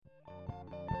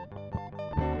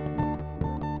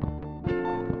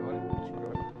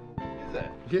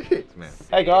Yes, man.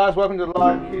 Hey guys, welcome to the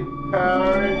Lucky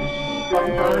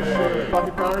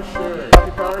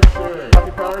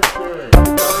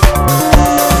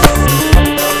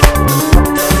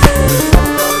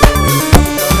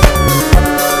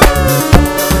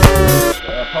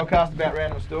podcast about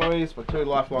random stories for two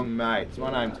lifelong mates.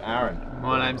 My name's Aaron.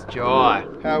 My name's Jai.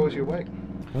 How was your week?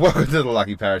 Welcome to the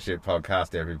Lucky Parachute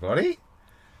podcast, everybody.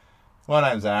 My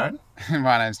name's Aaron.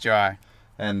 My name's Jai.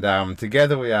 And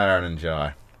together we are Aaron and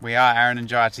Jai. We are Aaron and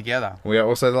Jai together. We are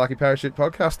also the Lucky Parachute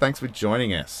podcast. Thanks for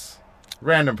joining us.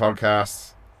 Random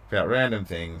podcasts about random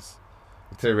things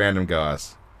with two random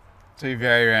guys. Two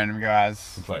very random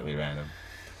guys. Completely random.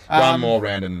 One more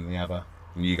random than the other.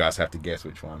 And you guys have to guess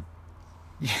which one.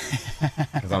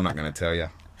 Because I'm not going to tell you.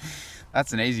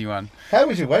 That's an easy one. How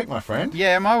was your week, my friend?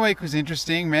 Yeah, my week was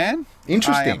interesting, man.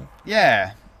 Interesting?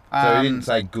 Yeah. So we didn't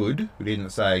say good. We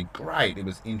didn't say great. It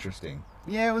was interesting.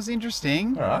 Yeah, it was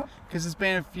interesting. All right. Because there's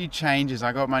been a few changes.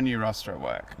 I got my new roster at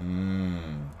work.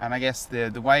 And I guess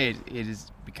the way it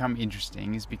has become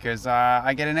interesting is because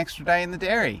I get an extra day in the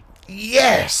dairy.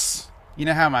 Yes! You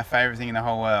know how my favourite thing in the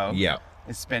whole world Yeah.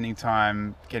 is spending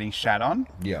time getting shat on?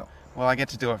 Yeah. Well, I get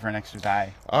to do it for an extra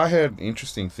day. I heard an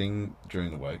interesting thing during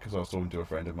the week because I was talking to a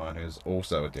friend of mine who's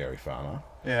also a dairy farmer.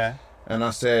 Yeah. And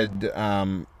I said,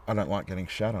 I don't like getting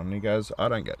shat on. And he goes, I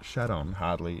don't get shat on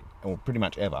hardly, or pretty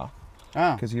much ever.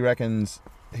 Oh. Because he reckons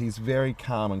he's very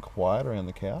calm and quiet around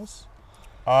the cows.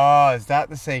 Oh, is that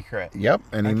the secret? Yep.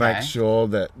 And he Okay. makes sure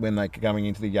that when they're coming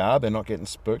into the yard, they're not getting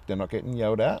spooked, they're not getting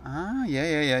yelled at. Ah,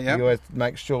 yeah. He always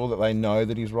makes sure that they know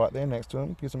that he's right there next to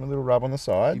them, gives them a little rub on the He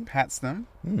side. pats them.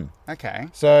 Okay.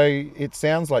 So it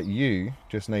sounds like you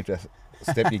just need to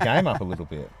step your game up a little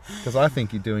bit. Because I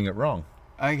think you're doing it wrong.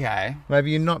 Okay.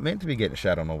 Maybe you're not meant to be getting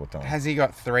shat on all the time. Has he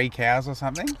got 3 cows or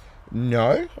something?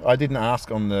 No, I didn't ask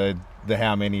on the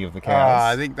how many of the Oh, cows.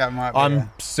 I think that might be. I'm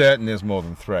certain there's more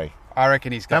than 3. I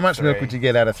reckon he's got How much 3. milk would you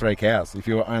get out of 3 cows if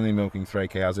you were only milking 3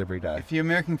 cows every day? If you're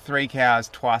milking 3 cows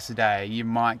twice a day, you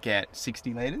might get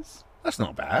 60 litres, That's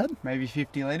not bad. maybe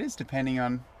 50 litres, depending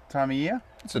on time of year.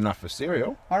 It's enough for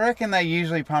cereal. I reckon they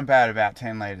usually pump out about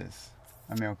 10 litres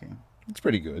of milking. It's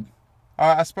pretty good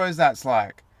I suppose that's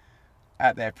like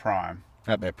at their prime.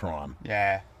 at their prime.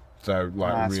 Yeah. So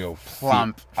like Nice, real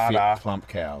plump fit, udder. plump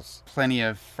cows. Plenty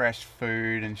of fresh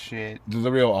food and shit. The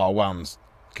real old ones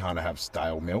kind of have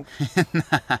stale milk.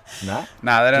 Nah?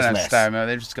 No, they don't Just have less. stale milk.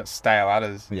 They've just got stale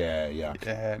udders. Yeah.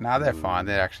 Yeah, no, they're fine.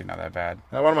 They're actually not that bad.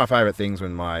 Now, one of my favourite things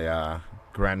when my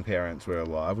grandparents were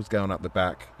alive was going up the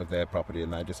back of their property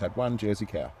and they just had one Jersey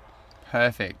cow.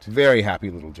 Perfect. Very happy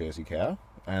little Jersey cow.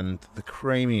 And the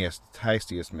creamiest,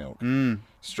 tastiest milk.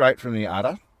 Straight from the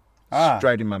udder,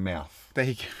 straight in my mouth. There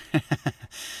you go.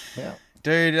 Yeah.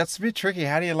 Dude, that's a bit tricky.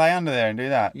 How do you lay under there and do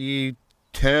that? You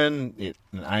turn it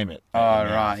and aim it. Oh,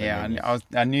 right, yeah.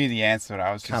 I knew the answer, but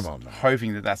I was just Come on, man.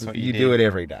 hoping that that's what you did. do it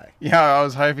every day. Yeah, I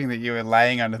was hoping that you were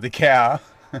laying under the cow.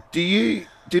 Do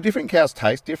different cows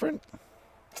taste different?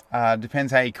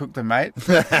 Depends how you cook them, mate.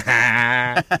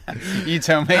 You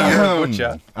tell me, you're a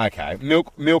butcher. Okay.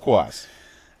 Milk-wise.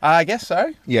 I guess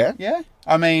so. Yeah. Yeah.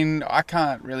 I mean, I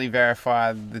can't really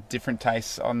verify the different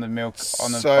tastes on the milk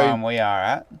on the So- farm we are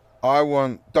at. I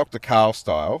want, Dr. Carl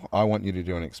style, I want you to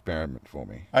do an experiment for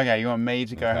me. Okay, you want me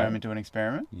to go Okay. home and do an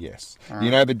experiment? Yes. Alright. You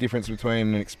know the difference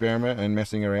between an experiment and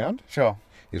messing around? Sure.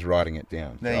 Is writing it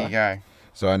down. There right? you go.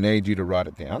 So I need you to write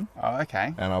it down. Oh,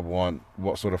 okay. And I want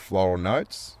what sort of floral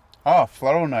notes. Oh,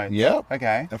 floral notes. Yep.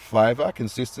 Okay. A flavour,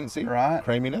 consistency, Right.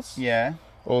 creaminess. Yeah.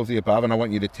 All of the above. And I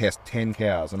want you to test 10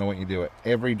 cows. And I want you to do it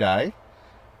every day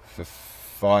for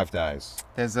 5 days.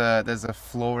 There's a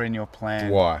flaw in your plan.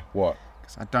 Why? What?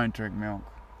 Because I don't drink milk.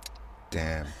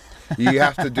 Damn. You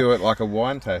have to do it like a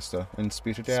wine taster and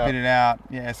spit it out. Spit it out.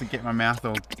 Yeah, so get my mouth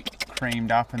all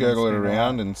creamed up and then Gurgle it spit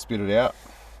around and spit it out.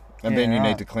 And then Yeah, you right.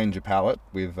 need to cleanse your palate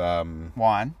with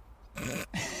Wine.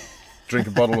 drink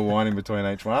a bottle of wine in between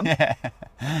each one.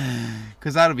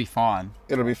 Because that'll be fine.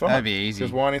 It'll be fine. That'd be easy.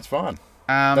 Because wine is fine.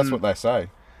 Um, That's what they say.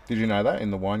 Did you know that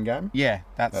in the wine game? Yeah,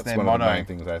 that's That's their one motto. of the main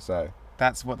things they say.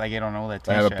 That's what they get on all their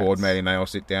They t-shirts. have a board meeting, they all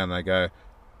sit down and they go,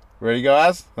 ready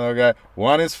guys? And they'll go,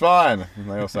 wine is fine. And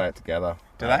they all say it together.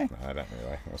 Do they? No, I don't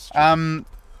really. That's stupid.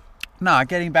 No,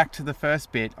 getting back to the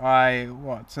first bit,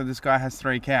 so this guy has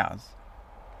 3 cows.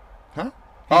 Huh?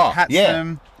 He Oh, pats yeah.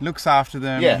 them, looks after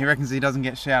them, Yeah. he reckons he doesn't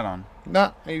get shat on.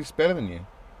 No, he's better than you.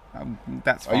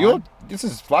 That's Oh, fine. this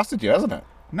has flustered you, hasn't it?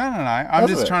 No. I'm Hasn't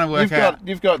just it? trying to work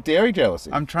You've got dairy jealousy.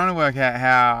 I'm trying to work out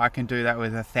how I can do that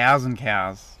with 1,000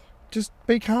 cows. Just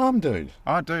be calm, dude.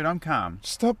 Oh, dude, I'm calm.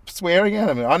 Stop swearing at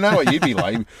him. I know what you'd be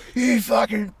like. You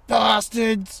fucking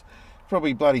bastards.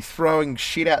 probably bloody throwing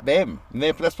shit at them. And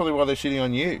that's probably why they're shitting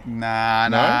on you.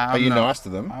 Nah. Are you nice to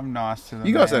them? I'm nice to them.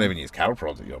 You guys man. don't even use cattle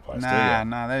prods at your place, do you?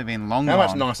 Nah, they've been long How gone.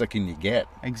 much nicer can you get?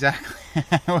 Exactly.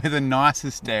 We're the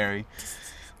nicest dairy.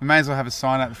 We may as well have a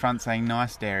sign at the front saying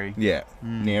nice dairy. Yeah,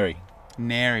 nary.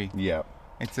 Nary. Yeah.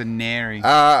 It's a nary.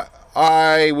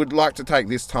 I would like to take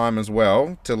this time as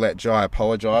well to let Jai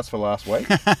apologise for last week.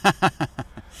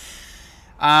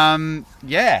 Yeah,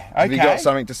 okay. Have you got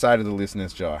something to say to the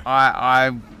listeners, Jai?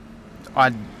 I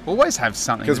always have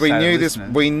something to say Because to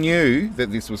listeners. we knew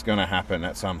that this was going to happen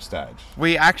at some stage.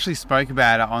 We actually spoke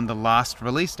about it on the last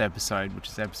released episode, which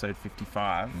is episode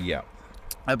 55. Yeah.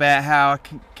 About how I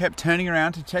kept turning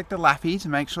around to check the lappy to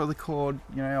make sure the cord,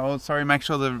 make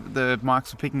sure the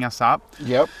mics were picking us up.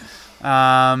 Yep.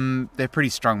 They're pretty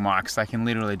strong mics. They can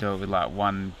literally do it with like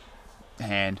one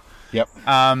hand. Yep.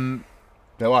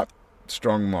 They're like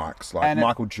strong mics, like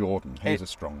Michael Jordan. He's a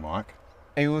strong mic.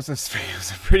 It was a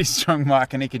pretty strong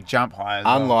mic, and he could jump high as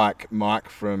well. Unlike Mike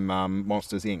from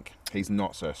Monsters Inc. He's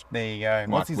not so strong. There you go. Mike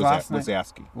What's his last name?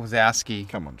 Wazowski.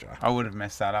 Come on, Jai. I would have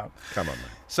messed that up. Come on, mate.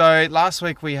 So last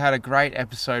week we had a great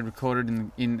episode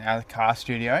recorded in our car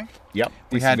studio. Yep.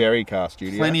 We This had very car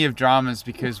studio. Plenty of dramas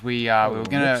because we were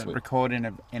going to record in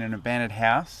an abandoned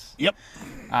house. Yep.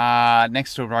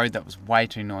 Next to a road that was way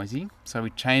too noisy. So we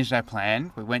changed our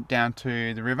plan. We went down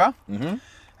to the river. Mm-hmm.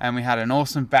 And we had an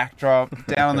awesome backdrop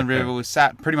down on the river. We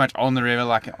sat pretty much on the river,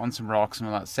 like on some rocks, and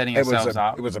we're like setting ourselves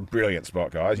up. It was a brilliant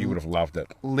spot, guys. You would have loved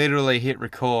it. Literally hit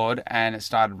record, and it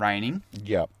started raining.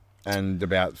 Yep. And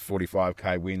about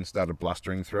 45k wind started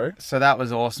blustering through. So that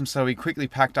was awesome. So we quickly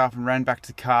packed up and ran back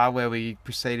to the car where we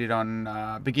proceeded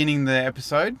on beginning the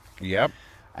episode. Yep.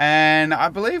 And I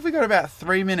believe we got about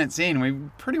 3 minutes in. We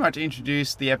pretty much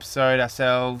introduced the episode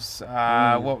ourselves,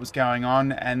 what was going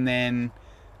on, and then,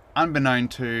 unbeknown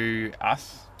to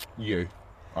us...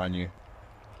 I knew.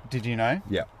 Did you know?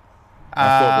 Yeah.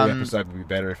 I thought the episode would be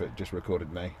better if it just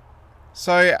recorded me.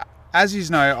 So, as you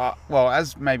know,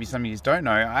 as maybe some of you don't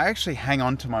know, I actually hang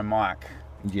on to my mic.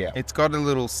 Yeah. It's got a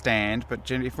little stand,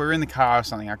 but if we're in the car or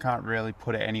something, I can't really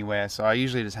put it anywhere, so I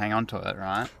usually just hang on to it,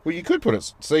 right? Well, you could put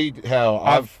it... See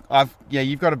how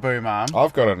you've got a boom arm.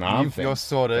 I've got an arm thing. You're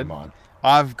sorted. Mine.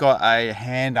 I've got a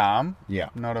hand arm. Yeah.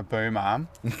 Not a boom arm.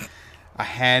 A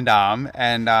hand arm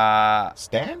and...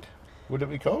 Stand? Would it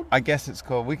be called? I guess it's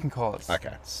called... We can call it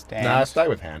stand. No, stay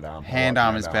with hand arm. Hand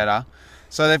arm is better.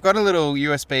 So they've got a little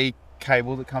USB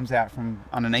cable that comes out from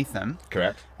underneath them.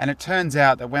 Correct. And it turns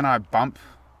out that when I bump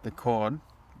the cord,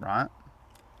 right,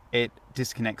 it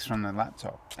disconnects from the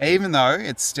laptop. Even though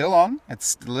it's still on.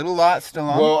 The little light's still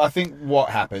on. Well, I think what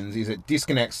happens is it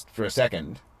disconnects for a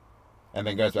second and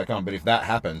then goes back on. But if that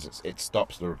happens, it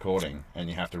stops the recording and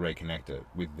you have to reconnect it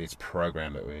with this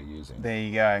program that we're using. There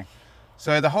you go.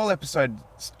 So the whole episode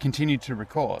continued to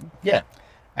record. Yeah.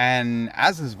 And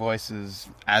Az's voice is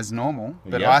as normal,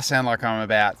 but Yep. I sound like I'm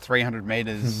about 300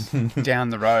 metres down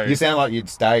the road. You sound like you'd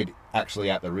stayed actually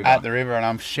at the river. At the river, and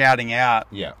I'm shouting out,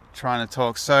 Yeah. trying to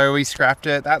talk. So we scrapped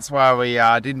it. That's why we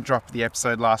didn't drop the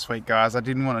episode last week, guys. I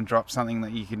didn't want to drop something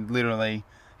that you could literally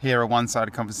hear a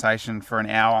one-sided conversation for an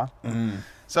hour.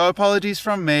 So apologies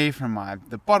from me, from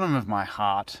the bottom of my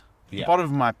heart, the bottom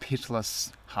of my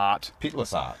pitless heart.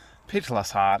 Pitless art.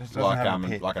 Pitless heart. It doesn't have a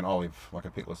pit. Like an olive, like a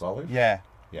pitless olive. Yeah.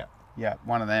 Yeah. Yeah,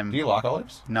 one of them. Do you like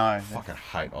olives? No. I fucking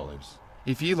hate olives.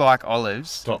 If you like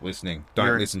olives... Stop listening.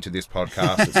 Don't listen to this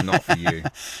podcast. It's not for you.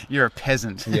 You're a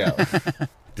peasant. Yeah.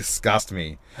 Disgust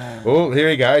me. Oh, here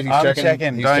he goes. He's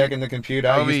checking. He's checking the computer.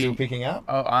 Are you still picking up?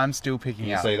 Oh, I'm still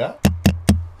picking up. Can you see that?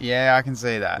 Yeah, I can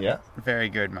see that. Yeah. Very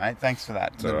good, mate. Thanks for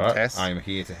that It's little all right. test. I'm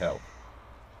here to help.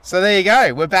 So there you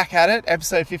go. We're back at it.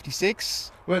 Episode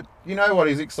 56. But you know what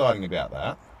is exciting about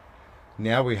that?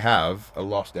 Now we have a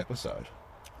lost episode.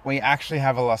 We actually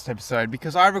have a lost episode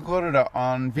because I recorded it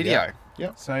on video.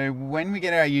 Yep. So when we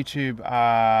get our YouTube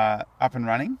up and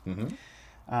running,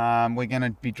 we're going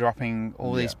to be dropping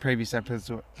all these previous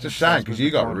episodes. It's a shame because you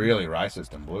got really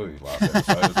racist and blue last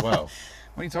episode as well.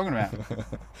 What are you talking about?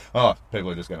 Oh,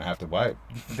 people are just going to have to wait.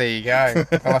 There you go.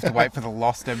 I'll have to wait for the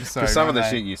lost episode. Because some of the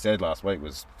shit you said last week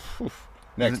was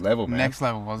next level, man. Next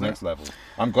level, wasn't Next level.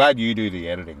 I'm glad you do the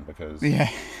editing because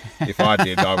if I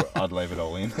did, I'd leave it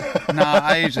all in. No,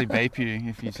 I usually beep you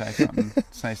if you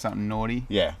say something naughty.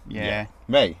 Yeah. Yeah.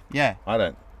 Me? Yeah. I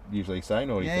don't usually say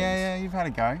naughty things. Yeah, you've had a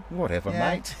go. Whatever,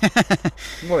 Yeah. mate.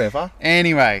 Whatever.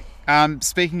 Anyway,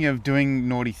 speaking of doing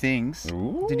naughty things,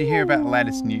 Ooh. did you hear about the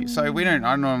latest news? So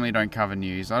I normally don't cover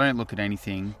news. I don't look at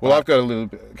anything. Well, I've got a little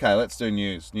bit. Okay, let's do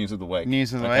news. News of the week.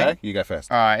 News of the okay? week? You go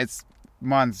first. All right,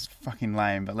 mine's fucking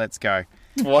lame, but let's go.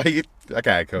 Why are you...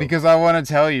 Okay, cool. Because I want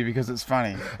to tell you because it's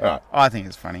funny. All right. I think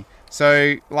it's funny.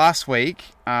 So last week,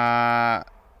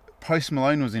 Post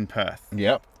Malone was in Perth.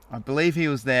 Yep. I believe he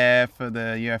was there for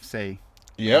the UFC.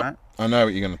 Yep. Right? I know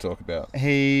what you're going to talk about.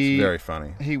 It's very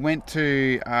funny. He went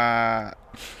to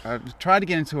tried to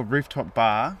get into a rooftop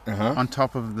bar on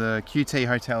top of the QT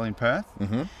Hotel in Perth.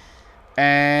 Mm-hmm.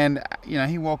 And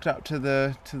he walked up to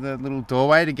the little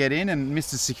doorway to get in, and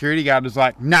Mr. Security Guard was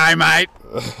like, "No, mate,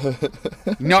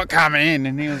 not coming in."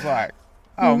 And he was like,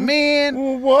 "Oh man,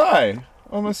 well, why?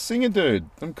 I'm a singer, dude.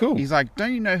 I'm cool." He's like,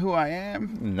 "Don't you know who I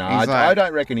am?" No, I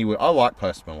don't reckon he would. I like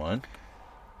Post Malone.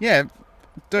 Yeah,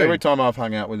 dude. Every time I've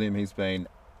hung out with him, he's been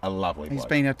a lovely bloke. He's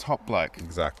been a top bloke.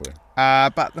 Exactly.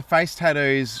 But the face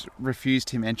tattoos refused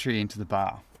him entry into the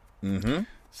bar. Mm-hmm.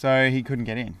 So he couldn't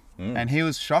get in. And he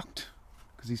was shocked,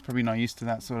 because he's probably not used to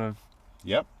that sort of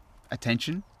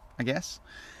attention, I guess.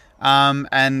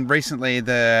 And recently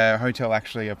the hotel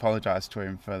actually apologised to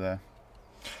him for the...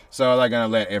 So are they going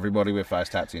to let everybody with face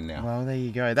tats in now? Well, there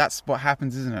you go. That's what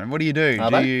happens, isn't it? What do you do? No,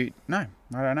 I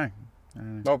don't know.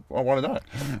 I want to know.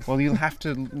 Well, you'll have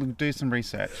to do some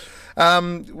research.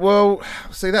 Well,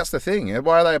 see, that's the thing.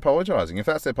 Why are they apologising? If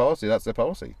that's their policy, that's their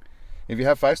policy. If you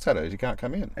have face tattoos, you can't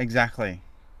come in. Exactly.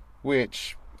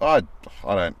 Which, I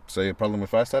don't see a problem with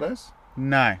face tattoos.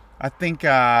 No. I think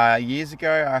years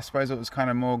ago, I suppose it was kind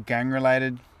of more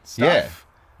gang-related stuff.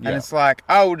 Yeah. And it's like,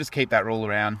 we'll just keep that rule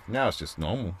around. Now it's just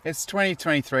normal. It's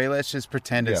 2023. Let's just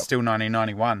pretend it's still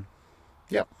 1991.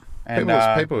 Yep. And,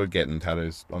 people are getting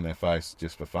tattoos on their face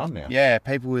just for fun now. Yeah,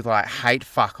 people with like hate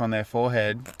fuck on their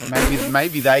forehead.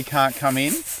 Maybe they can't come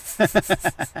in.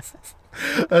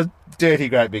 A dirty,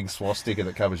 great big swastika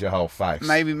that covers your whole face.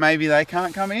 Maybe they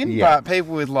can't come in. Yeah. But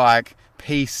people with like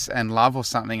peace and love or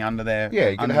something under their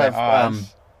you can have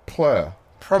plur.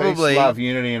 Probably peace, love,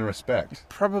 unity, and respect.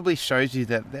 Probably shows you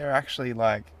that they're actually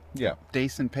like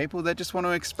decent people that just want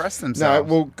to express themselves.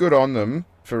 No, well, good on them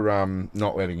for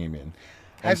not letting him in.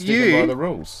 By the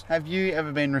rules. Have you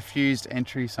ever been refused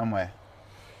entry somewhere?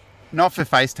 Not for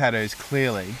face tattoos,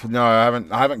 clearly. No, I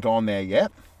haven't gone there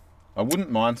yet. I wouldn't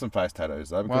mind some face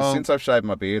tattoos though, because since I've shaved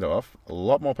my beard off, a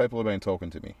lot more people have been talking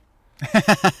to me.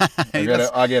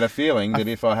 I get a feeling that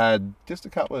if I had just a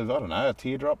couple of, a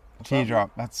teardrop.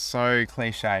 That's so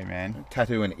cliche, man.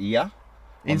 Tattoo an ear.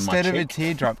 Instead of a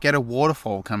teardrop, get a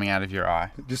waterfall coming out of your eye.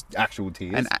 Just actual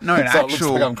tears. It looks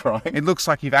like I'm crying. It looks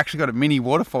like you've actually got a mini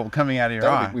waterfall coming out of your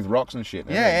eye. With rocks and shit.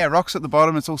 Yeah, rocks at the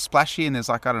bottom. It's all splashy, and there's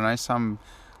like, some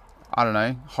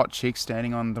hot chick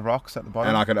standing on the rocks at the bottom.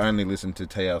 And I could only listen to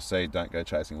TLC, Don't Go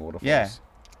Chasing Waterfalls. Yeah,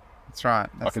 that's right.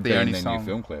 That's I could the be only in their song. new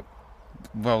film clip.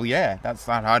 Well, yeah,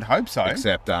 I'd hope so.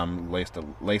 Except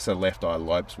Lisa Left Eye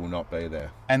Lopes will not be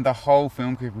there. And the whole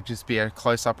film clip will just be a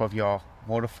close-up of your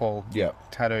waterfall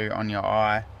tattoo on your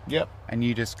eye. Yep. And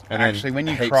you just... And actually, when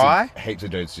you cry... Heaps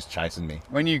of dudes just chasing me.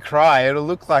 When you cry, it'll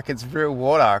look like it's real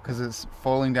water because it's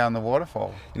falling down the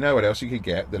waterfall. You know what else you could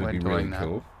get that would be really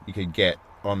cool? You could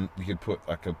put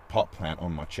like a pot plant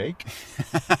on my cheek.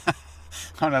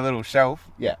 On a little shelf.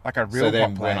 Yeah. Like a real pot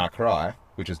plant. So then when I cry,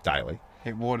 which is daily...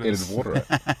 It'd water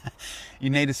it. You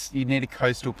need a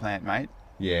coastal plant, mate.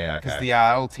 Yeah, okay. Because the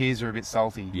old tears are a bit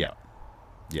salty. Yeah.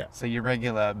 Yeah. So your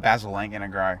regular basil ain't going to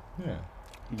grow. Yeah.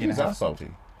 Tears are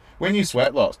salty. When you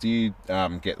sweat lots, do you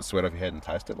get the sweat off your head and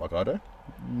taste it like I do?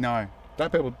 No.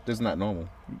 Isn't that normal?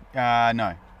 No.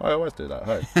 I always do that,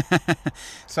 hey.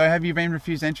 So have you been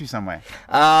refused entry somewhere?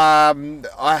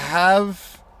 I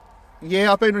have...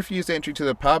 Yeah, I've been refused entry to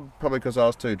the pub, probably because I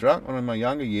was too drunk in my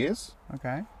younger years.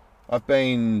 Okay. I've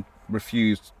been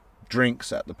refused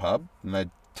drinks at the pub, and they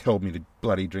told me to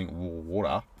bloody drink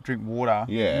water. Drink water?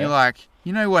 Yeah. And you're like,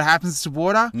 you know what happens to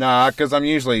water? Nah, because I'm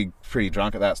usually pretty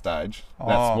drunk at that stage.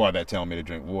 That's why they're telling me to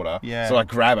drink water. Yeah. So I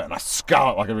grab it and I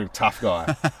scull it like a real tough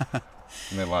guy.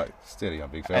 And they're like, steady on,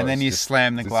 big fella. And then you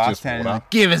slam the glass down and like,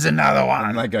 give us another one.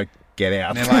 And they go, get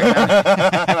out. And they're like,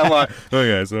 and I'm like,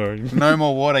 okay, sorry. No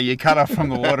more water. You cut off from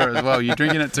the water as well. You're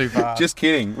drinking it too fast. Just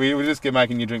kidding. We were just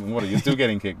making you drink water. You're still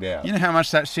getting kicked out. You know how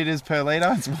much that shit is per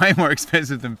litre? It's way more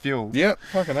expensive than fuel. Yep,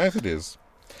 fucking oath it is.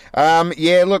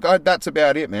 Yeah, look, that's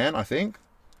about it, man, I think.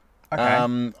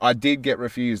 Okay. I did get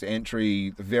refused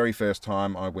entry the very first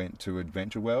time I went to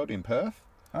Adventure World in Perth.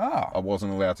 Oh. I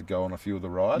wasn't allowed to go on a few of the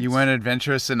rides. You weren't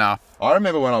adventurous enough. I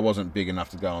remember when I wasn't big enough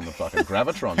to go on the fucking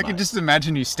Gravitron, I can just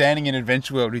imagine you standing in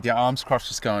Adventure World with your arms crossed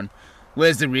just going,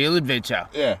 where's the real adventure?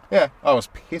 Yeah. I was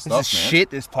pissed off, man. This is shit,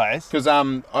 this place. Because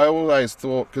I always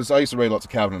thought... Because I used to read lots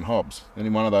of Calvin and Hobbes, and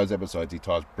in one of those episodes he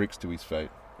ties bricks to his feet.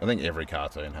 I think every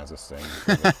cartoon has a scene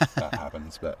where that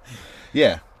happens, but...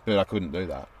 Yeah, but I couldn't do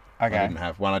that. Okay. I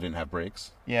didn't have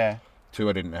bricks. Yeah. 2,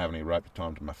 I didn't have any rope to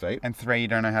tie to my feet. And 3, you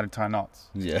don't know how to tie knots.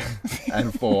 Yeah.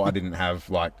 And 4, I didn't have,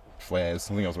 like, flares.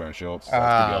 I think I was wearing shorts. So it's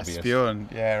pretty obvious. Spewing.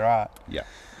 Yeah, right. Yeah.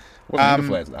 Wasn't into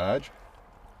flares at that age.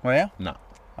 Were you? No.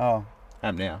 Oh.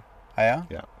 I'm now. Are you?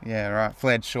 Yeah. Yeah, right.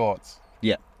 Flared shorts.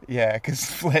 Yeah. Yeah, because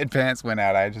flared pants went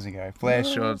out ages ago. Flared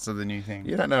shorts are the new thing.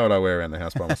 You don't know what I wear around the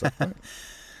house by myself,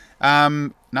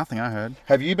 mate. Nothing I heard.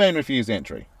 Have you been refused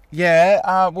entry?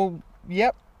 Yeah, well,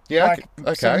 yep. Yeah,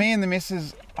 okay. So me and the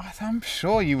missus, I'm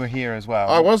sure you were here as well.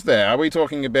 I was there. Are we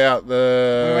talking about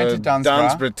the We went to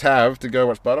Dunsborough Tav to go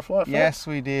watch Butterfly? Yes,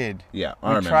 we did. Yeah, I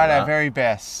we remember tried that. our very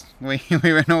best. We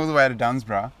went all the way to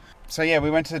Dunsborough. So yeah,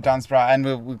 we went to Dunsborough and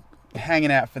we were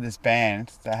hanging out for this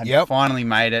band that had finally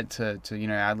made it to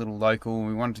our little local.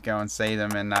 We wanted to go and see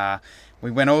them, and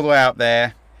we went all the way up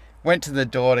there, went to the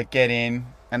door to get in,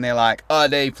 and they're like,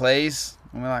 ID please.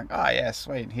 And we're like, oh yeah,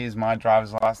 sweet, here's my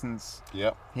driver's license.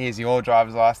 Yep. Here's your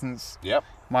driver's license. Yep.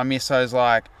 My misso's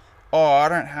like, oh, I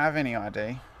don't have any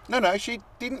ID. No, she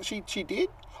didn't. She did.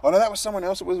 Oh no, that was someone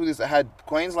else. It was with us that had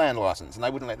Queensland license, and they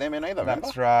wouldn't let them in either.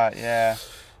 That's right, yeah.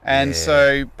 And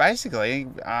so basically,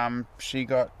 she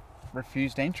got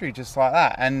refused entry just like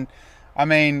that. And I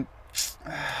mean,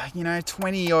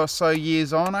 20 or so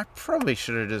years on, I probably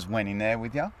should have just went in there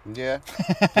with you. Yeah.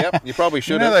 Yep. You probably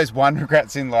should have. You know those one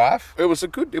regrets in life? It was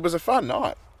a fun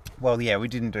night. Well, yeah, we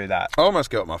didn't do that. I almost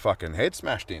got my fucking head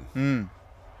smashed in.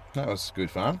 That was good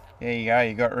fun. There you go.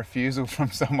 You got refusal from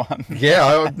someone.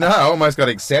 Yeah, I almost got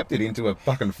accepted into a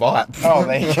fucking fight. Oh,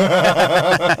 there you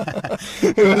go.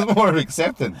 It was more of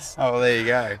acceptance. Oh, there you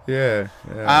go.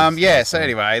 Yeah. So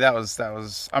anyway, that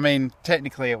was. I mean,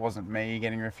 technically, it wasn't me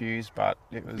getting refused, but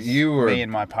it was me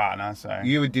and my partner. So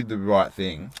you did the right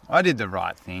thing. I did the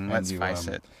right thing. Let's face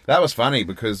it. That was funny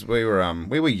because we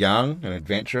were young and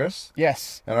adventurous.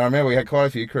 Yes. And I remember we had quite a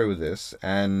few crew with us,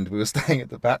 and we were staying at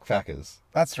the Backpackers.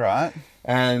 That's right.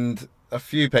 And a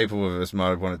few people with us might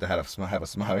have wanted to have a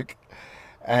smoke,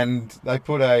 and they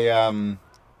put a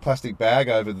plastic bag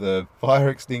over the fire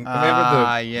extinguisher.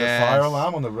 Remember the fire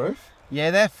alarm on the roof?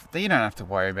 Yeah, you don't have to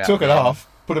worry about. Took it off,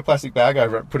 put a plastic bag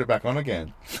over it, put it back on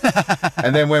again.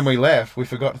 And then when we left, we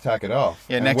forgot to take it off.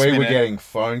 Yeah, and we were getting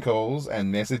phone calls and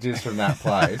messages from that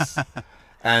place.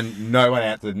 And no one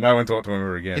answered. No one talked to them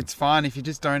ever again. It's fine if you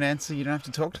just don't answer. You don't have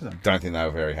to talk to them. Don't think they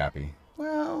were very happy.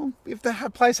 Well, if the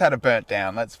place had burnt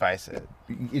down, let's face it,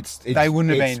 they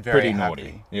wouldn't have been very pretty happy.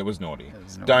 Naughty. It was naughty.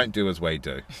 Don't do as we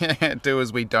do. Do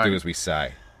as we don't. Do as we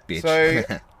say,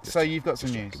 bitch. So you've got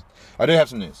some news. I do have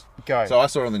some news. Go. So I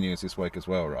saw on the news this week as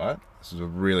well, right? This was a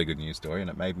really good news story, and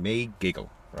it made me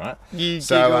giggle, right?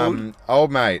 Giggled?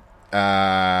 Old mate,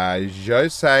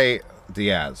 Jose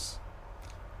Diaz.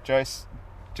 Jose.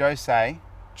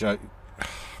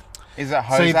 Is it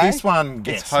Jose? See, this one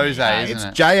gets It's Jose, me, isn't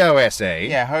It's it? Jose.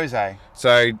 Yeah, Jose.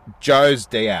 So Joe's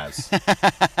Diaz,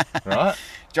 right?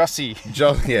 Jossie.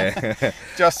 Yeah.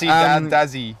 Jossie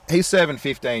Dazzy. He's serving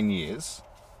 15 years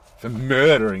for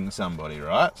murdering somebody,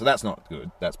 right? So that's not good.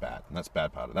 That's bad. That's the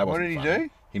bad part of it. That What wasn't did he funny.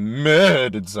 do? He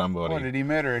murdered somebody. What, did he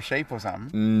murder a sheep or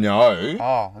something? No.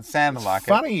 Oh, it sounded like it.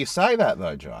 Funny you say that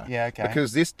though, Jai. Yeah, okay.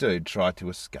 Because this dude tried to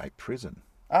escape prison.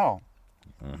 Oh.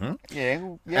 Mm-hmm.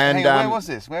 Yeah. And, hang on,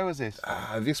 where was this?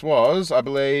 This was, I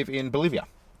believe, in Bolivia.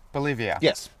 Bolivia.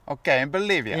 Yes. Okay, in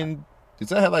Bolivia. Is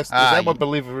that how they? Is that what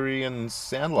Bolivians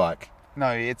sound like? No,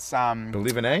 it's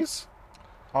Bolivianese.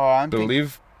 Oh, I'm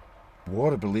thinking.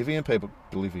 What are Bolivian people?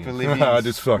 Bolivians. I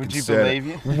just fucking Would you said believe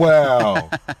it. you? Wow.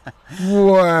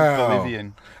 Wow.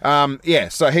 Bolivian. Yeah.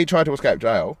 So he tried to escape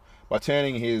jail by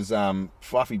turning his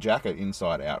fluffy jacket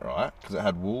inside out, right? Because it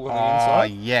had wool on the inside. Oh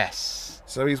yes.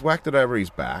 So he's whacked it over his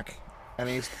back, and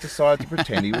he's decided to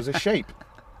pretend he was a sheep.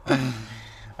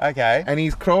 Okay. And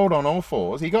he's crawled on all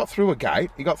fours. He got through a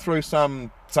gate. He got through something.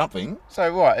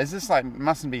 So what? Is this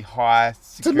mustn't be high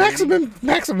security? It's a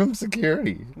maximum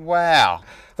security. Wow.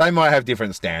 They might have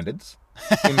different standards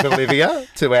in Bolivia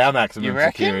to our maximum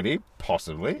security,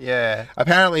 possibly. Yeah.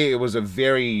 Apparently, it was a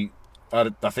very. I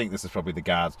think this is probably the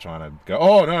guards trying to go.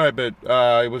 Oh no, but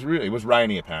it was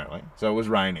rainy apparently. So it was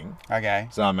raining. Okay.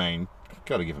 So I mean,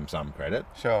 got to give them some credit.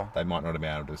 Sure. They might not have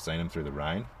been able to have seen him through the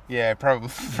rain. Yeah, probably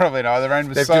not. The rain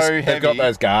was heavy. They've got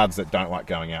those guards that don't like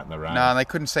going out in the rain. No, they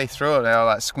couldn't see through it. They were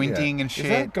like squinting and shit.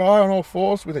 Is that guy on all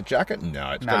fours with a jacket?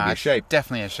 No, it's got to be a sheep.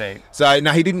 Definitely a sheep. So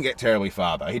no, he didn't get terribly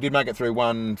far though. He did make it through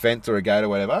one fence or a gate or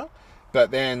whatever.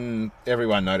 But then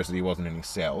everyone noticed that he wasn't in his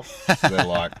cell. So they're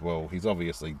like, well, he's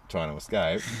obviously trying to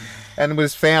escape. And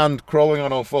was found crawling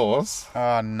on all fours.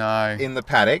 Oh, no. In the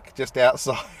paddock just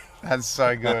outside. That's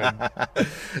so good.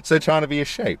 So trying to be a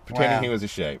sheep, pretending he was a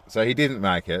sheep. So he didn't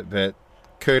make it, but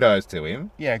kudos to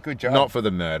him. Yeah, good job. Not for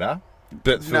the murder,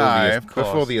 but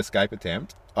for the escape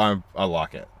attempt. I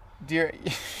like it. Do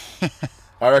you...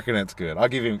 I reckon it's good. I'll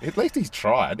give him... At least he's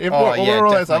tried. What are all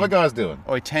definitely. those other guys doing?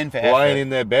 Or 10 for effort. Lying in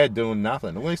their bed doing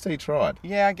nothing. At least he tried.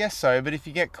 Yeah, I guess so. But if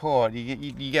you get caught,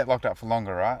 you get locked up for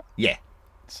longer, right? Yeah.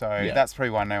 So that's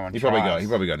probably why no one tries. He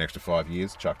probably got an extra 5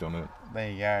 years chucked on it.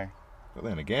 There you go. But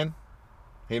then again,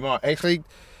 he might... Actually,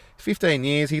 15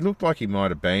 years, he looked like he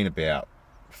might have been about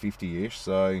 50-ish,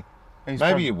 so...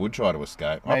 Maybe you would try to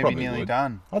escape. I probably nearly would.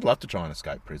 done. I'd love to try and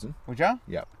escape prison. Would you?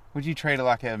 Yep. Would you treat it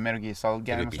like a Metal Gear Solid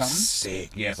game or something? Sick.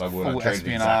 Yes, I would. Full I'd treat it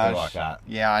espionage. exactly like that.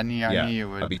 Yeah, I knew you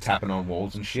would. I'd be tapping on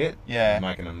walls and shit. Yeah. And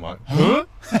making them like, huh?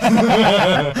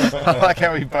 I like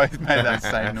how we both made that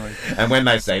same noise. And when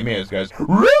they see me, it goes,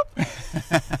 whoop!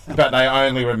 But they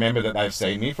only remember that they've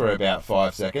seen me for about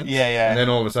 5 seconds. Yeah. And then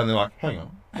all of a sudden they're like, hang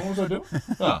on. What was I doing?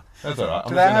 Oh, that's all right.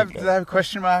 Do they have a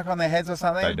question mark on their heads or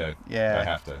something? They do. Yeah. They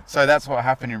have to. So that's what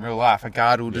happened in real life. A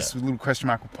guard will just, a little question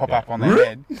mark will pop up on their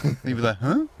head. You'll be like,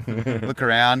 huh? Look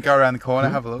around, go around the corner,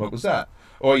 have a look. What was that?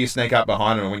 Or you sneak up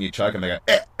behind them and when you choke them, they go,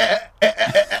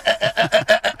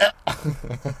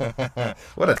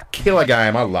 What a killer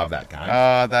game. I love that game.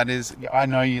 That is, I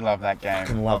know you love that game. I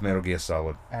fucking love Metal Gear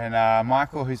Solid. And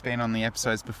Michael, who's been on the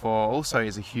episodes before, also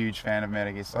is a huge fan of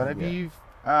Metal Gear Solid. Have you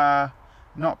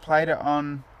not played it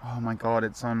on... Oh my god,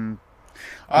 it's on...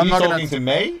 Are you talking to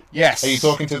me? Yes. Are you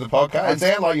talking to the podcast? It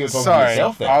sounded like you were talking to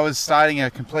yourself there. I was starting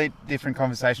a complete different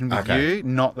conversation with you,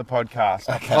 not the podcast.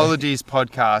 Okay. Apologies,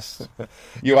 podcast.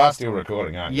 You are still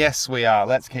recording, aren't you? Yes, we are.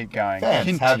 Let's keep going.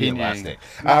 Fantastic.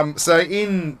 So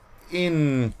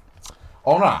in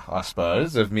honour, I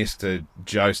suppose, of Mr.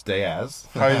 Jose Diaz.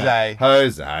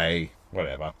 Jose,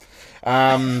 whatever.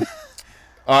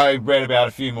 I read about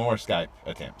a few more escape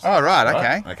attempts. Oh,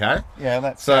 right? Okay. Yeah,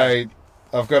 let's So,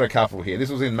 I've got a couple here. This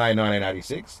was in May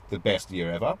 1986, the best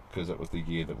year ever, because it was the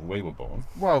year that we were born.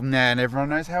 Well, man, everyone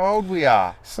knows how old we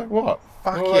are. So what?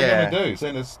 Fuck what are they going to do?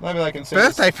 Send us... Maybe they can send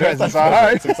birthday presents,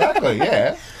 I hope. Exactly,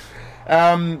 yeah.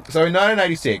 So in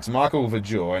 1986, Michael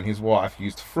Vajor and his wife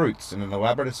used fruits in an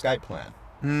elaborate escape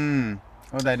plan.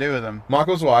 What'd they do with them?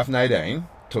 Michael's wife, Nadine,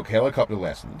 took helicopter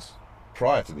lessons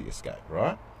prior to the escape,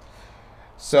 right?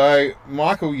 So,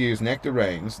 Michael used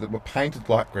nectarines that were painted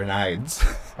like grenades.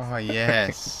 Oh,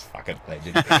 yes. Fucking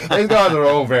legend. These guys are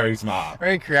all very smart.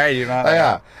 Very creative, aren't they? They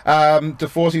are. To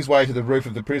force his way to the roof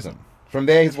of the prison. From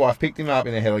there, his wife picked him up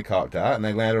in a helicopter and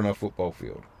they landed on a football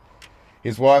field.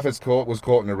 His wife was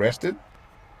caught and arrested.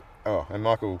 Oh, and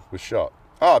Michael was shot.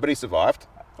 Oh, but he survived.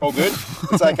 All good.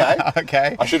 It's okay.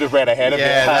 Okay. I should have read ahead of it.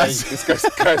 Hey, this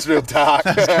goes real dark.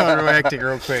 It's going real hectic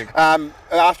real quick.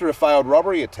 After a failed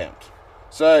robbery attempt.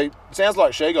 So, it sounds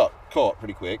like she got caught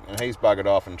pretty quick, and he's buggered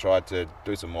off and tried to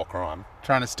do some more crime.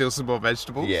 Trying to steal some more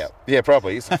vegetables? Yeah,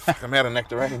 probably. He's like, fuck, I'm out of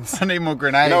nectarines. I need more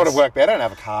grenades. You know what would work better? An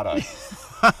avocado.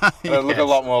 It'll look a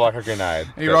lot more like a grenade.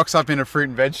 He rocks up in a fruit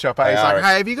and veg shop. He's like,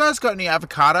 hey, have you guys got any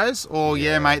avocados? Or,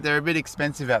 yeah, mate, they're a bit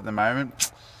expensive at the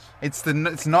moment. It's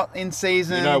not in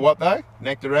season. You know what, though?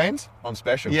 Nectarines on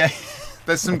special. Yeah.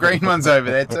 There's some green ones over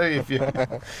there, too. If you.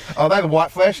 Oh, they're the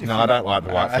white flesh? No, I don't like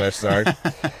the white flesh, sorry.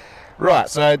 Right,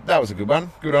 so that was a good one.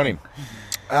 Good on him.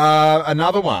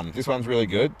 Another one. This one's really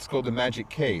good. It's called The Magic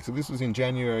Key. So this was in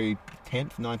January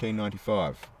 10th,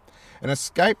 1995. An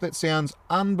escape that sounds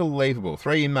unbelievable.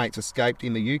 3 inmates escaped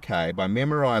in the UK by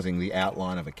memorising the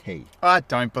outline of a key. I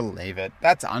don't believe it.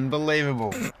 That's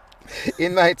unbelievable.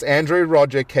 Inmates Andrew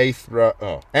Roger and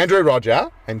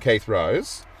Keith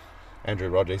Rose. Andrew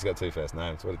Roger, he's got 2 first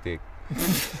names. What a dick.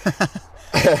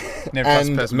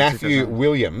 And Matthew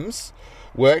Williams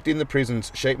worked in the prison's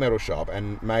sheet metal shop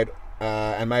and made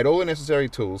all the necessary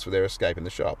tools for their escape in the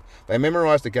shop. They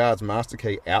memorised the guard's master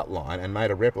key outline and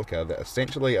made a replica that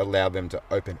essentially allowed them to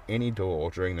open any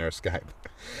door during their escape.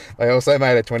 They also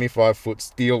made a 25-foot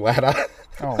steel ladder.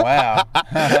 Oh, wow.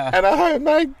 And a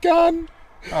homemade gun.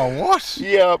 Oh, what?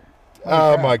 Yep.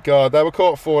 Oh, my God. They were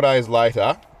caught 4 days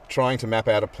later trying to map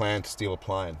out a plan to steal a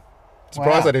plane.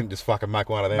 Surprised they didn't just fucking make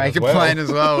one of them Make a plane as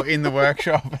well in the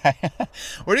workshop.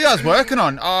 What are you guys working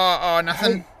on? Oh,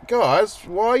 nothing. Hey, guys,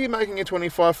 why are you making a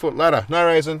 25-foot ladder? No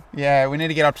reason. Yeah, we need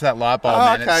to get up to that light bulb,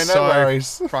 man. Okay, it's no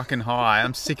worries. Fucking high.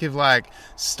 I'm sick of,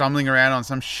 stumbling around on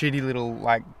some shitty little,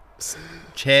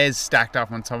 chairs stacked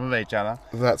up on top of each other.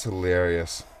 That's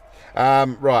hilarious.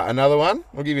 Right, another one?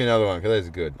 I'll give you another one, because these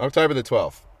are good. October the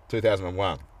 12th,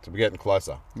 2001. So we're getting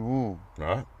closer. Ooh.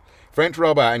 Right? French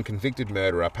robber and convicted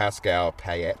murderer Pascal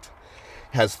Payette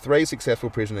has 3 successful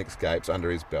prison escapes under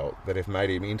his belt that have made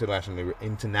him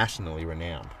internationally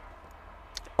renowned.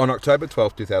 On October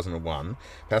 12, 2001,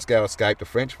 Pascal escaped a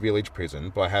French village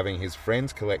prison by having his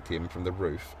friends collect him from the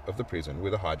roof of the prison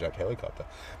with a hijacked helicopter.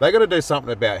 They got to do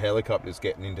something about helicopters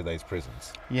getting into these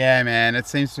prisons. Yeah, man, it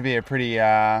seems to be a pretty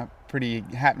pretty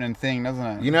happening thing, doesn't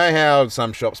it? You know how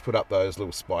some shops put up those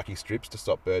little spiky strips to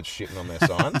stop birds shitting on their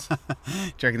signs? Do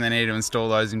you reckon they need to install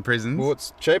those in prisons? Well,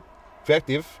 it's cheap,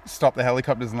 effective. Stop the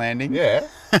helicopters landing? Yeah.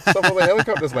 Stop all the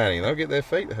helicopters landing. They'll get their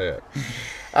feet hurt.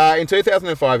 In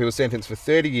 2005, he was sentenced for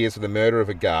 30 years for the murder of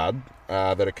a guard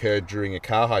that occurred during a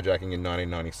car hijacking in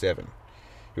 1997.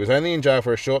 He was only in jail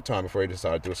for a short time before he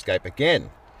decided to escape again.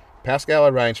 Pascal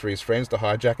arranged for his friends to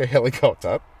hijack a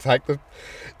helicopter, take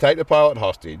the pilot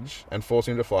hostage, and force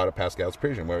him to fly to Pascal's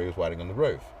prison where he was waiting on the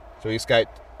roof. So he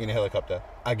escaped in a helicopter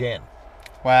again.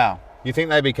 Wow. You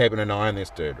think they'd be keeping an eye on this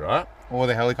dude, right? Or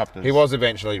the helicopters. He was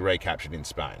eventually recaptured in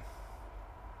Spain.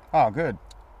 Oh, good.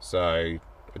 So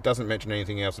it doesn't mention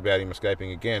anything else about him escaping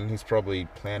again. He's probably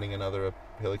planning another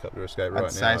helicopter escape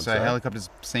right now. I'd say helicopters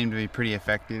seem to be pretty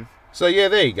effective. So yeah,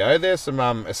 there you go. There's some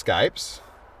escapes.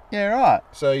 Yeah, right.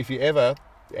 So if you ever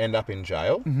end up in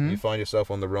jail, you find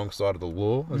yourself on the wrong side of the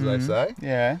law, as they say.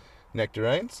 Yeah.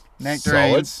 Nectarines.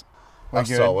 Nectarines.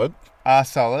 Solid. Are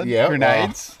solid. Yeah.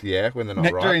 Grenades. Yeah, when they're not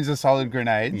Nectarines are solid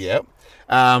grenades. Yep.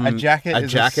 A jacket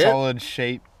is a solid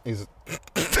sheep.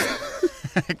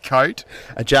 Coat.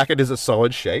 A jacket is a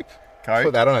solid sheep. Coat.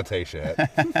 Put that on a t-shirt.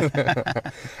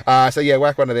 So yeah,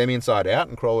 whack one of them inside out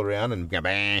and crawl around and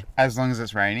bang. As long as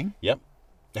it's raining. Yep.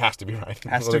 It has to be raining.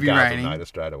 Has to be raining. Notice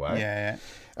straight away. Yeah.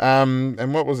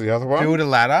 And what was the other one? Build a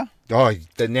ladder. Oh,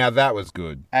 now that was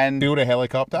good. And build a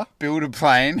helicopter. Build a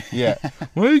plane. Yeah.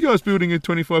 Why are you guys building a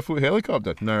 25-foot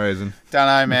helicopter? No reason. Don't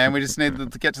know, man. We just need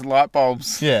to get to the light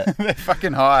bulbs. Yeah. They're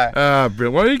fucking high.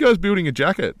 Brilliant. Why are you guys building a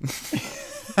jacket?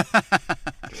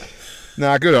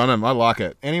 Nah, good on them. I like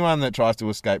it. Anyone that tries to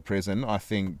escape prison, I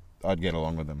think I'd get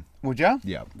along with them. Would you?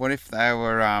 Yeah. What if they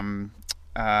were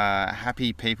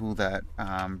happy people that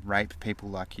rape people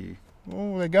like you?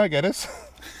 Oh, they go get us.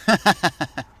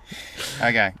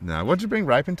 Okay. No, what'd you bring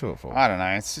rape into it for? I don't know.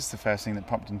 It's just the first thing that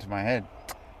popped into my head.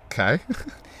 Okay.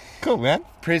 Cool, man.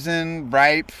 Prison,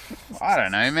 rape. I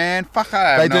don't know, man. Fuck, I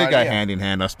have They no do go idea. hand in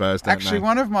hand, I suppose, don't Actually, they?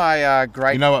 one of my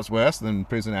great... You know what's worse than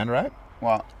prison and rape?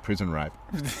 What? Prison rape.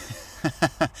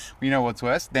 You know what's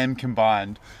worse? Them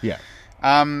combined. Yeah.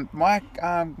 One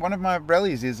of my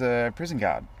rellies is a prison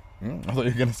guard. I thought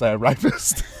you were going to say a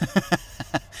rapist.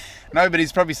 No, but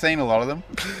he's probably seen a lot of them.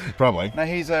 Probably. No,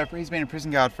 he's been a prison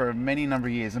guard for many number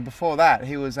of years, and before that,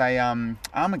 he was a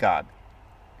armor guard.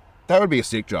 That would be a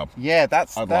sick job. Yeah,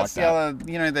 that's like the that.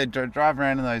 other. You know, they drive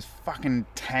around in those fucking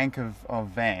tank of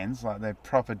vans, like they're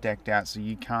proper decked out, so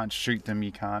you can't shoot them,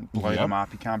 you can't blow them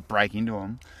up, you can't break into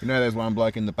them. You know, there's one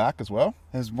bloke in the back as well.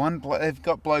 There's one. They've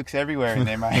got blokes everywhere in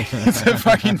there, mate. It's a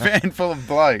fucking van full of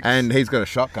blokes. And he's got a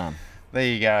shotgun. There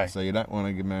you go. So you don't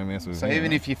want to mess with him. So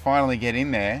even if you finally get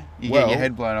in there, you get your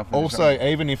head blown off. Also,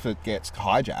 even if it gets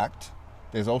hijacked,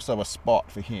 there's also a spot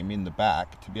for him in the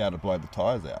back to be able to blow the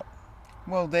tyres out.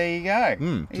 Well, there you go.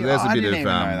 So there's a bit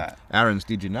of Aaron's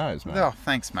Did You Knows, mate. Oh,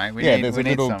 thanks, mate.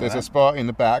 There's a spot in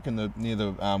the back near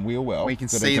the wheel well we can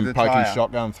that see he can the poke tyre. his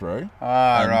shotgun through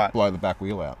and blow the back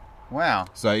wheel out. Wow.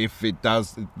 So if it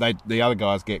does, the other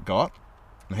guys get got,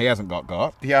 and he hasn't got.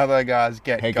 The other guys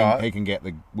get got. He can get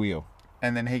the wheel.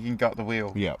 And then he can got the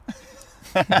wheel. Yep.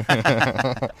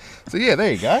 So yeah,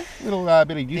 there you go. Little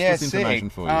bit of useless information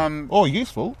for you. Or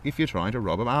useful if you're trying to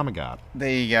rob an armour guard.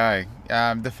 There you go.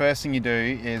 The first thing you do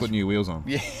is... Put new wheels on.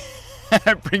 Yeah.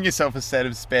 Bring yourself a set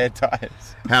of spare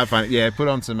tyres. How funny. Yeah, put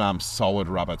on some solid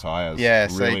rubber tyres. Yeah,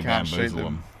 really so you can't shoot bamboozle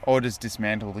them. Or just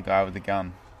dismantle the guy with the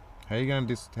gun. How do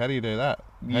you do that?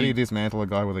 How do you dismantle a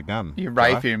guy with a gun? You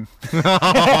rape him.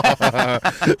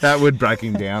 That would break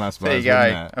him down, I suppose. There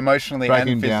you go. Emotionally and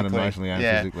physically. Break him down emotionally and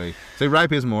physically. So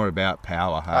rape is more about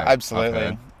power, hey?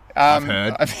 Absolutely. I've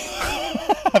heard.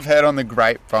 I've heard on the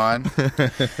grapevine.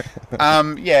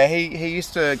 Yeah, he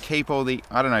used to keep all the...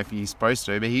 I don't know if he's supposed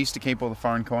to, but he used to keep all the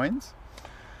foreign coins.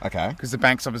 Okay. Because the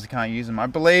banks obviously can't use them. I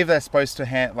believe they're supposed to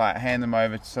hand them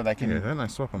over so they can don't they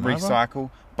swap them recycle. over?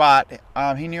 But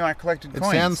he knew I collected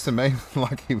coins. It sounds to me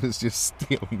like he was just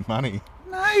stealing money.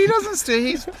 No, he doesn't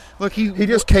steal. He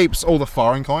just keeps all the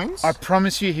foreign coins. I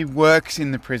promise you, he works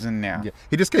in the prison now. Yeah.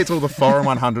 He just keeps all the foreign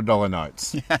 $100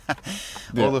 notes. Yeah.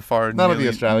 All the foreign None of the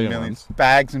Australian ones.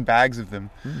 Bags and bags of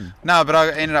them. No, but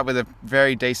I ended up with a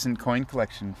very decent coin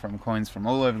collection from coins from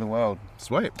all over the world.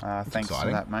 Sweet. Thanks exciting.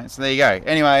 for that, mate. So there you go.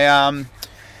 Anyway,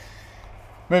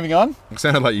 moving on. It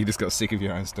sounded like you just got sick of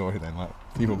your own story then. Like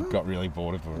you got really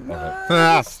bored of it.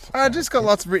 I just got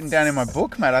lots written down in my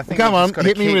book, mate. I think Come I've on, just got to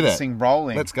hit me keep with this it. thing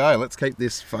rolling. Let's go. Let's keep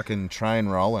this fucking train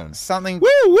rolling. Something Woo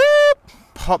whoop!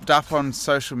 popped up on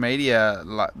social media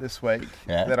like this week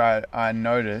that I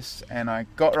noticed, and it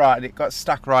got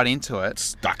stuck right into it.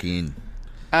 Stuck in.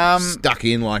 Stuck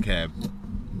in like a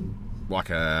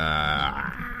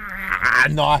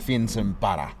knife in some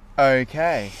butter.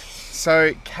 Okay.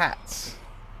 So, cats.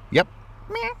 Yep.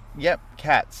 Yep,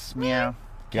 cats. Meow.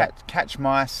 Catch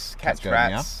mice, catch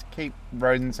rats, keep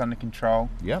rodents under control.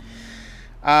 Yep.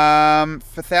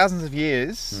 For thousands of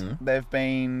years, they've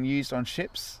been used on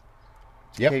ships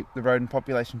to keep the rodent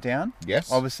population down. Yes.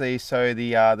 Obviously, so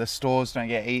the stores don't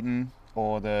get eaten,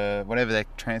 or the whatever they're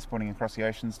transporting across the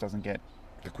oceans doesn't get...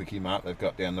 The Quickie Mart they've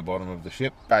got down the bottom of the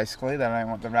ship. Basically, they don't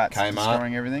want the rats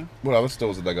destroying everything. What other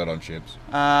stores have they got on ships?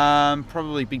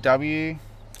 Probably Big W.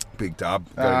 Big Dub.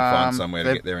 Got to find somewhere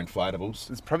to get their inflatables.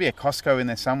 There's probably a Costco in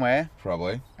there somewhere.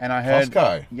 Probably. And I heard...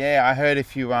 Costco? Yeah, I heard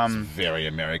if you... It's very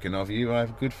American of you, my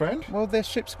good friend. Well, their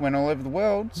ships went all over the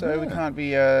world, so we can't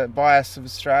be biased of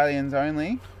Australians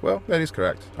only. Well, that is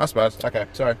correct. I suppose. Okay,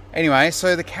 sorry. Anyway,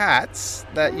 so the cats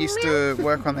that used to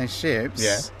work on their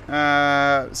ships...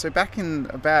 so back in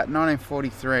about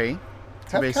 1943...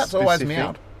 Have cats always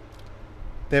meowed?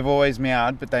 They've always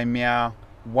meowed, but they meow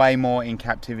way more in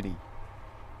captivity.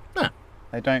 No.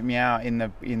 They don't meow in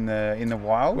the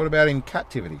wild. What about in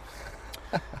captivity?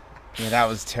 Yeah, that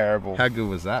was terrible. How good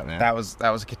was that, man? That was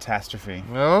a catastrophe.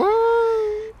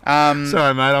 Oh.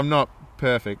 Sorry, mate. I'm not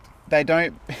perfect. They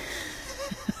don't...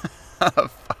 Oh,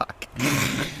 fuck.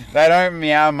 They don't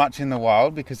meow much in the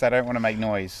wild because they don't want to make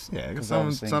noise. Yeah, because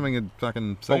something would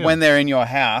fucking... But when they're in your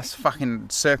house, fucking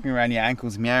circling around your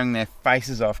ankles, meowing their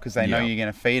faces off because they know you're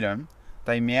going to feed them,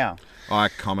 they meow. I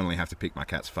commonly have to pick my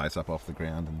cat's face up off the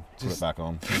ground and put it back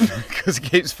on. Because it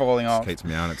keeps falling off. It keeps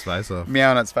meowing its face off.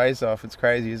 Meowing its face off. It's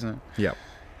crazy, isn't it? Yep.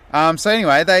 So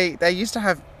anyway, they used to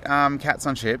have cats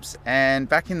on ships, and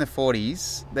back in the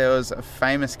 40s, there was a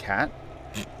famous cat,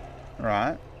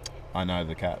 right? I know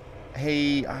the cat.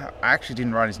 I actually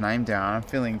didn't write his name down.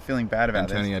 I'm feeling bad about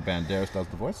Antonio Banderas does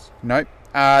the voice? Nope.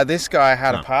 This guy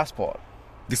had a passport.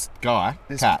 This cat?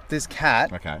 This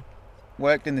cat okay.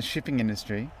 worked in the shipping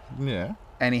industry. Yeah.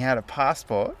 And he had a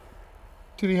passport.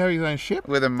 Did he have his own ship?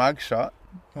 With a mugshot.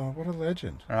 Oh, what a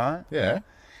legend. Right? Yeah.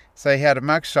 So he had a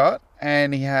mugshot,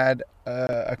 and he had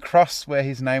a cross where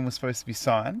his name was supposed to be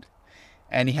signed,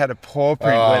 and he had a paw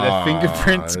print where the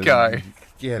fingerprints go.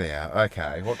 Get out.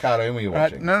 Okay. What cartoon were you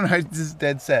watching? No, this is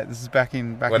dead set. This is back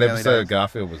in what in episode early of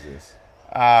Garfield was this?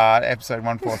 Episode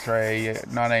 143,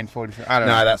 1943. I don't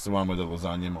know. No, that's the one where the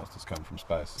lasagna monsters come from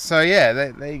space. So yeah,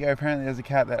 there you go. Apparently there's a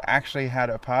cat that actually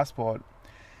had a passport.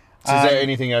 So is there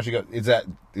anything else you got? Is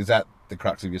that the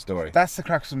crux of your story? That's the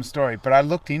crux of my story, but I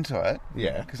looked into it.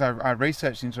 Yeah. Because I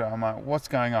researched into it. I'm like, what's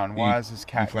going on? Why is this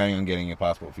cat... You planning on getting a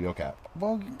passport for your cat?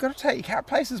 Well, you've got to take your cat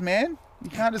places, man. You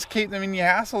can't just keep them in your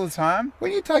house all the time.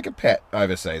 When you take a pet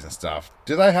overseas and stuff,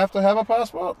 do they have to have a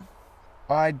passport?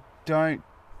 I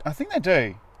think they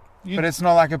do. But it's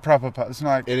not like a proper... It's not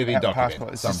like it'd be a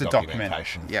passport. It's just a document.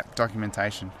 Documentation. Yeah,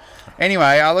 documentation. Anyway,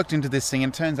 I looked into this thing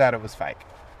and it turns out it was fake.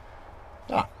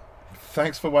 Ah.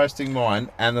 Thanks for wasting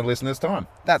mine and the listeners' time.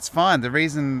 That's fine. The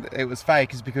reason it was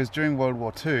fake is because during World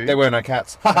War II... There were no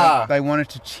cats. They wanted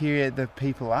to cheer the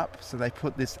people up, so they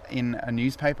put this in a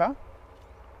newspaper.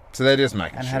 So they're just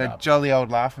making and shit had up. a jolly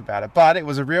old laugh about it. But it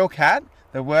was a real cat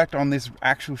that worked on this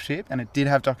actual ship, and it did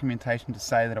have documentation to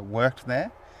say that it worked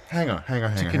there. Hang on.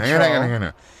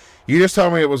 You just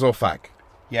told me it was all fake.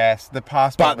 Yes, the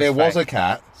passport But there was a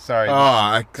cat. Sorry.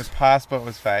 The passport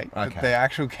was fake. Okay. But the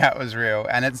actual cat was real,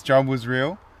 and its job was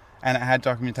real, and it had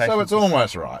documentation. So it's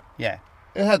almost right. Yeah.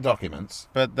 It had documents.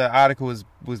 But the article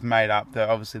was made up,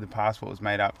 obviously the passport was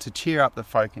made up to cheer up the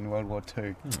folk in World War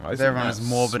II. Because everyone was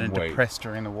morbid and depressed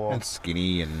during the war. And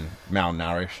skinny and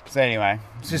malnourished. So anyway,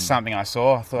 it's just something I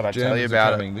saw. I thought I'd tell you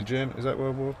about it. The German, is that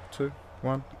World War II?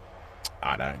 1?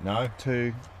 I don't know. 2.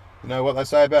 You know what they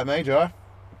say about me, Jai?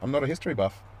 I'm not a history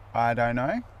buff. I don't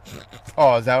know.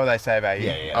 Oh, is that what they say about you?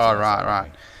 Yeah. Oh,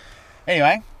 right.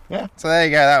 Anyway. Yeah. So there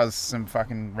you go. That was some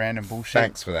fucking random bullshit.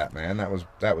 Thanks for that, man. That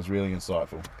was really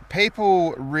insightful.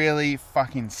 People really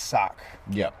fucking suck.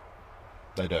 Yep.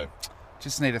 They do.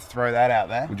 Just need to throw that out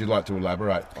there. Would you like to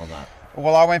elaborate on that?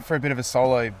 Well, I went for a bit of a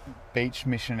solo beach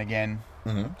mission again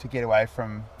to get away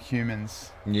from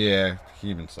humans. Yeah,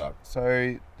 humans suck.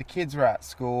 So the kids were at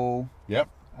school. Yep.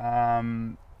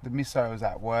 The misso was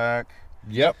at work.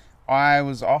 Yep. I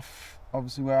was off,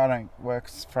 obviously, where I don't work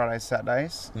Fridays,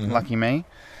 Saturdays. Lucky me.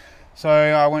 So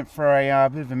I went for a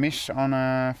bit of a mish on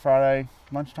a Friday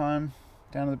lunchtime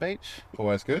down to the beach.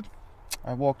 Always good.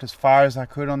 I walked as far as I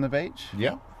could on the beach.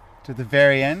 Yep. To the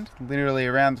very end, literally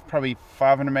around probably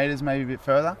 500 metres, maybe a bit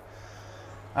further.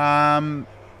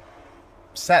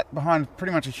 Sat behind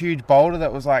pretty much a huge boulder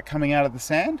that was like coming out of the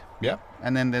sand. Yep.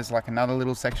 And then there's like another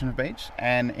little section of beach,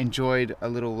 and enjoyed a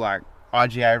little like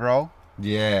IGA roll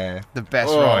Yeah. The best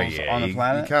rolls on the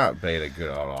planet. You can't beat a good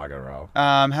old Eiger roll.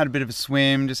 Had a bit of a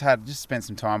swim, just spent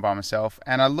some time by myself,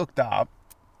 and I looked up.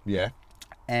 Yeah.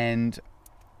 And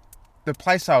the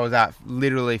place I was at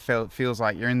literally feels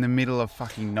like you're in the middle of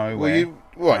fucking nowhere.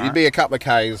 Well, you'd be a couple of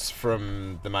Ks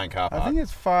from the main car park. I think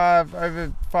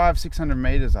it's 600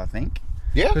 meters, I think.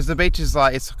 Yeah. Because the beach is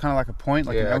like, it's kind of like a point,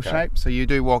 like an L shape. So you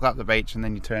do walk up the beach and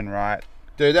then you turn right.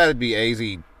 Dude, that'd be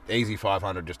easy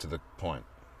 500 just to the point.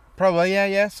 Probably,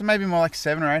 yeah. So maybe more like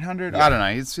 700 or 800. Yeah. I don't know.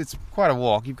 It's quite a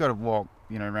walk. You've got to walk,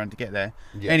 around to get there.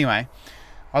 Yeah. Anyway,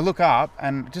 I look up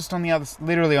and just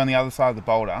literally on the other side of the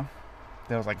boulder,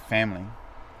 there was like a family.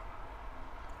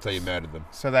 So you murdered them.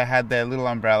 So they had their little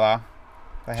umbrella.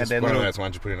 They had their one little of those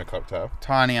ones you put in a cocktail.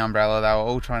 Tiny umbrella. They were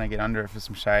all trying to get under it for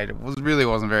some shade. It really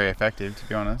wasn't very effective, to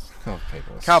be honest. Oh,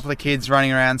 people. A couple of kids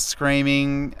running around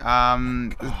screaming.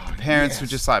 The parents were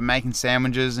just like making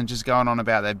sandwiches and just going on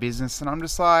about their business. And I'm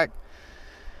just like,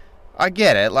 I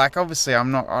get it. Like, obviously, I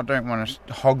don't want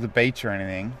to hog the beach or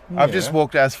anything. Yeah. I've just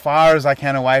walked as far as I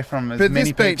can away from as many people as I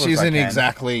can. But this beach isn't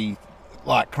exactly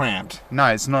like cramped. No,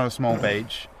 it's not a small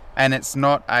beach, and it's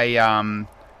not a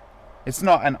it's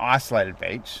not an isolated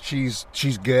beach. She's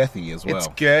girthy as well. It's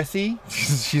girthy.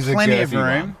 She's plenty a girthy of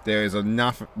room. One. There is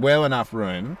enough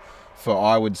room for,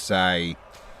 I would say,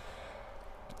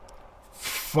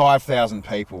 5,000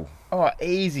 people. Oh,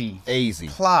 easy.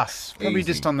 Plus, probably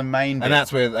just on the main bit. And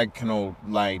that's where they can all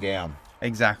lay down.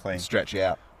 Exactly. Stretch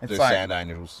out. It's do like, sand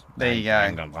angels. There you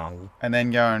go. And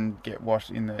then go and get washed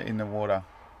in the water.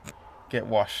 Get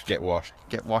washed in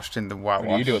the whitewash.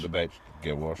 What do you do at the beach?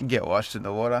 Get washed in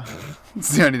the water.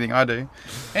 It's the only thing I do.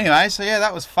 Anyway, so yeah,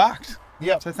 that was fucked.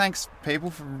 Yep. So thanks, people,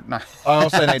 for no. I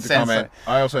also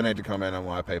need to comment on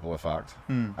why people are fucked.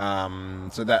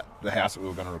 So the house that we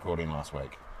were going to record in last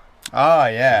week. Oh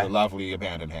yeah. A lovely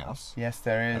abandoned house. Yes,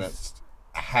 there is. And it's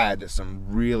had some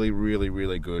really, really,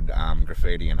 really good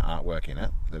graffiti and artwork in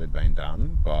it that had been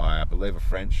done by, I believe, a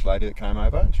French lady that came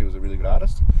over, and she was a really good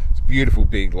artist. It's a beautiful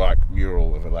big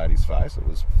mural of a lady's face. It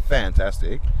was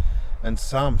fantastic. And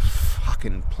some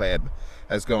fucking pleb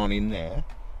has gone in there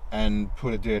and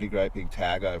put a dirty great big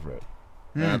tag over it.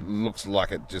 And it looks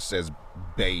like it just says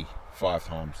B 5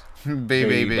 times. B.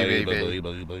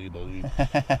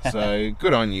 So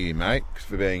good on you, mate,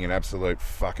 for being an absolute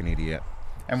fucking idiot.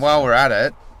 And while we're at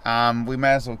it, we may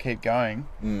as well keep going.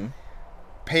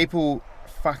 People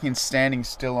fucking standing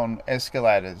still on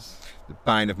escalators. The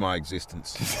bane of my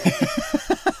existence.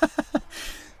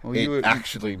 Well, it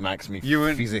actually makes me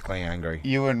physically angry.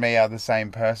 You and me are the same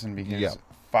person because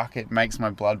fuck, it makes my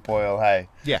blood boil, hey?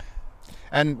 Yeah.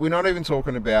 And we're not even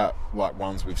talking about like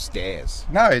ones with stairs.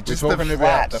 No, it's just we're talking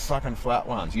about the fucking flat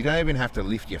ones. You don't even have to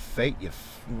lift your feet.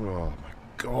 Oh my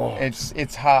God.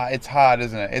 It's hard. It's hard,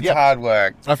 isn't it? It's hard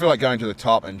work. I feel like going to the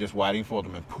top and just waiting for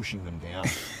them and pushing them down.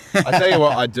 I tell you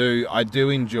what, I do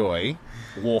enjoy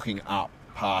walking up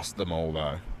past them all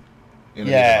though. In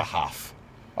a bit of a huff.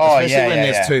 Oh, especially when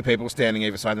there's two people standing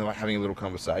either side and they're like having a little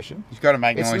conversation. You've got to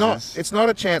make noises. It's not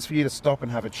a chance for you to stop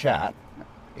and have a chat.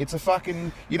 It's a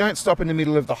fucking... You don't stop in the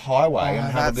middle of the highway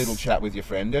and have a little chat with your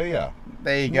friend, do you?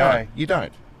 There you go. No, you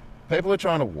don't. People are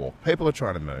trying to walk. People are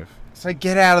trying to move. So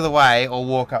get out of the way or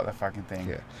walk up the fucking thing.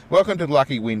 Yeah. Welcome to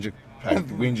Lucky Whinger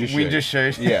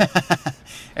Shoot. Yeah.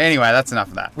 Anyway, that's enough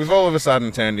of that. We've all of a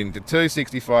sudden turned into two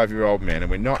 65-year-old men and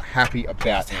we're not happy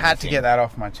about anything. Had to get that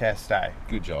off my chest, eh?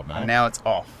 Good job, mate. And now it's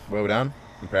off. Well done.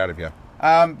 I'm proud of you.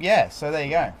 Yeah, so there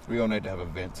you go. We all need to have a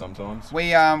vent sometimes.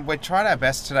 We tried our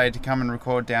best today to come and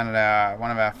record down at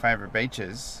one of our favourite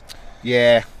beaches.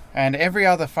 Yeah. And every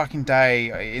other fucking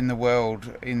day in the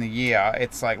world, in the year,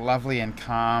 it's like lovely and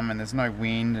calm and there's no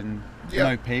wind and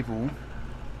no people.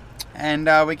 And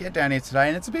we get down here today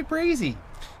and it's a bit breezy.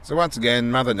 So once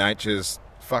again, Mother Nature's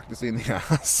fucked us in the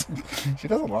ass. She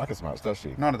doesn't like us much, does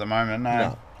she? Not at the moment,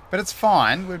 no. But it's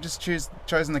fine. We've just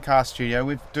chosen the car studio.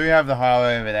 We do have the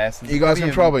highway over there. So you guys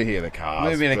can probably hear the cars. A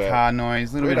little bit of car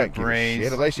noise, a little bit of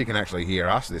breeze. At least you can actually hear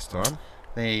us this time.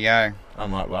 There you go.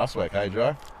 Unlike last week, hey,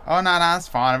 Joe? Oh, no, it's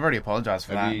fine. I've already apologised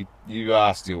for that. You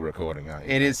are still recording, aren't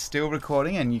you? It is still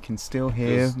recording and you can still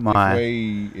hear my...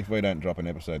 If we don't drop an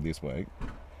episode this week...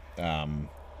 we're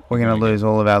going to lose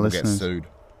all of our listeners. Get sued.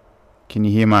 Can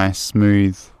you hear my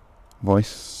smooth voice?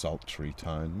 Sultry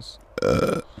tones.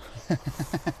 That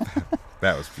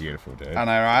was beautiful, dude. I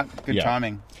know, right? Good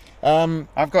timing.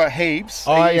 I've got heaps.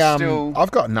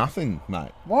 I've got nothing,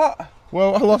 mate. What?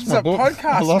 Well, I lost my book. Podcast,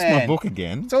 I lost my book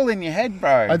again. It's all in your head,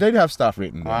 bro. I did have stuff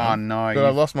written down. Oh no! But I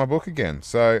lost my book again,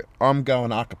 so I'm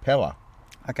going a cappella.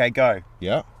 Okay, go.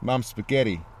 Yeah, Mum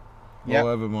spaghetti all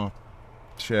over my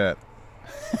shirt.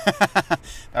 That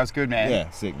was good, man. Yeah,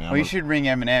 sick, man. Well, you should ring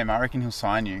Eminem. I reckon he'll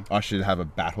sign you. I should have a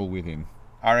battle with him.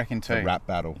 I reckon too. A rap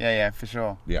battle. Yeah, for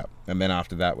sure. Yeah. And then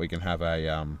after that, we can have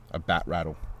a bat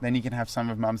rattle. Then you can have some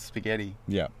of Mum's spaghetti.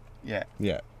 Yeah. Yeah.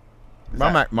 Yeah.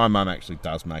 My mum actually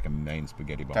does make a mean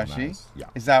spaghetti bolognese. Does she? Yeah.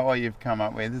 Is that what you've come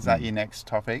up with? Is that your next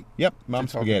topic? Yep,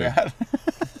 mum's spaghetti. About?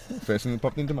 First thing that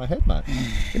popped into my head, mate.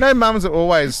 You know, mums are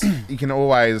always, you can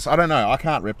always, I don't know, I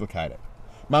can't replicate it.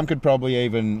 Mum could probably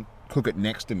even cook it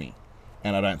next to me,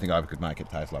 and I don't think I could make it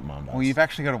taste like mum does. Well, you've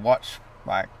actually got to watch,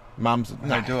 like, mum's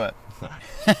no, do it. No.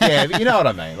 Yeah, but you know what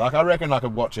I mean. Like, I reckon I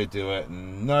could watch her do it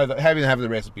and know that have the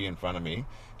recipe in front of me,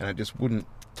 and it just wouldn't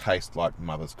taste like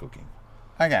mother's cooking.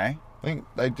 Okay. I think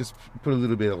they just put a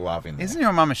little bit of love in there. Isn't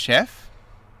your mum a chef?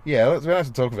 Yeah, we have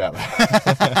to talk about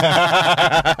that.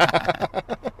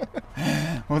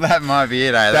 Well, that might be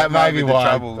it, eh? That may might be the why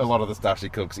trouble. a lot of the stuff she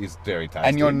cooks is very tasty.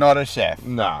 And you're not a chef.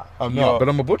 Nah, I'm not. But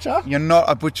I'm a butcher. You're not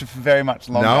a butcher for very much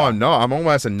longer. No, I'm not. I'm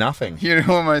almost a nothing. You're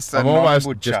almost a I'm almost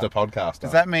non-butcher. just a podcaster.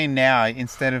 Does that mean now,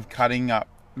 instead of cutting up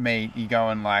meat, you go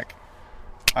and, like,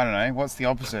 I don't know, what's the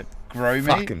opposite? Grow meat?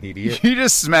 Fucking idiot. You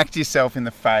just smacked yourself in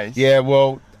the face. Yeah,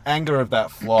 well, anger of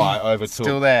that fly overtook.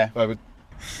 Still there.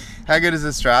 How good is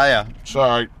Australia? So,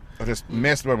 I just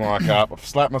messed my mic up. I've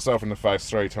slapped myself in the face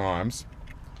 3 times.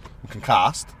 I'm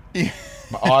concussed. Yeah.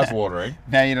 My eyes watering.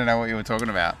 Now you don't know what you were talking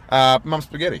about. Mum's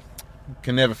spaghetti.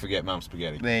 Can never forget Mum's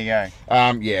spaghetti. There you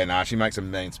go. Yeah, nah, she makes a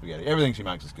mean spaghetti. Everything she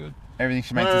makes is good. Everything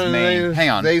she makes is mean.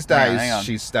 Hang on. These days, hang on.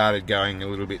 she's started going a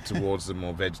little bit towards the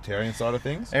more vegetarian side of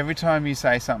things. Every time you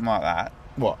say something like that,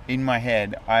 What? in my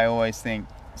head, I always think,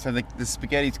 so the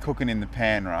spaghetti's cooking in the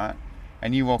pan, right?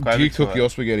 And you walk over to it. Do you cook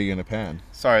your spaghetti in a pan?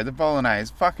 Sorry, the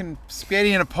bolognese. Fucking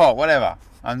spaghetti in a pot, whatever.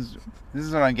 This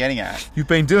is what I'm getting at. You've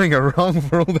been doing it wrong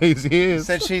for all these years.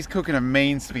 Said she's cooking a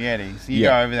mean spaghetti. So you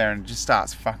Yeah. go over there and just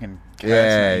starts fucking cursing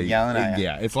and yelling at you.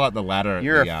 Yeah, it's like the ladder at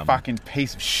You're the... a fucking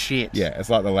piece of shit. Yeah, it's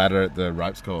like the ladder at the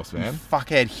ropes course, You man.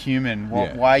 fuckhead human.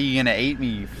 Yeah. Why are you going to eat me,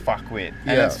 you fuckwit?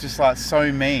 And Yeah. it's just like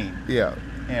so mean. Yeah.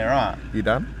 Yeah, right. You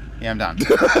done? Yeah, I'm done.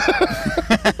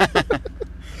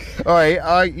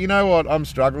 Alright, you know what I'm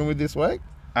struggling with this week?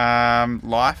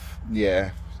 Life.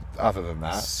 Yeah, other than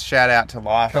that. Shout out to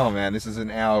life. Come on, man, this is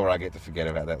an hour where I get to forget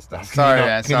about that stuff. Can Sorry, you not-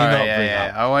 man. can you Sorry. not Yeah, bring yeah.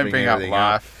 up- I won't bring up everything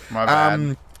life. My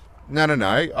bad.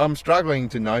 No. I'm struggling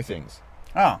to know things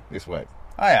Oh this week.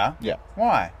 yeah? Yeah.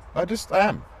 Why? I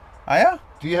am. Oh, yeah?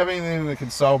 Do you have anything that can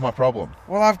solve my problem?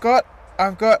 Well, I've got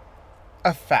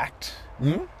a fact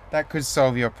Hmm? that could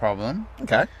solve your problem.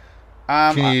 Okay.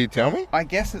 Can you tell me? I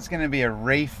guess it's going to be a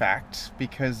refact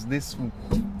because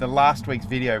the last week's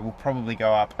video will probably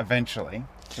go up eventually,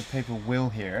 so people will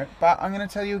hear it. But I'm going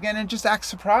to tell you again and just act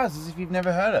surprised as if you've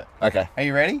never heard it. Okay. Are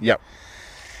you ready? Yep.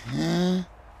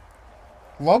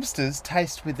 Lobsters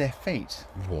taste with their feet.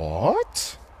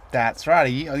 What? That's right.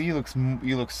 You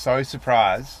look so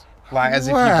surprised, like as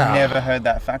if Wow. you've never heard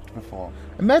that fact before.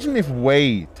 Imagine if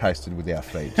we tasted with our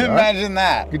feet. Right? Imagine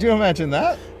that, Could you imagine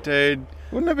that? dude.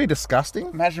 Wouldn't it be disgusting?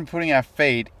 Imagine putting our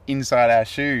feet inside our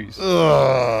shoes.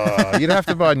 Ugh, you'd have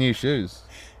to buy new shoes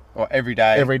Or every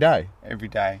day. every day. Every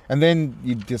day. And then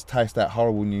you'd just taste that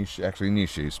horrible new Actually, new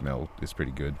shoe smell is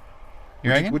pretty good.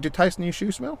 You reckon? Would you taste new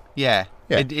shoe smell? Yeah.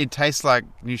 Yeah. It tastes like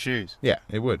new shoes. Yeah,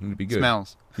 it would. It'd be good.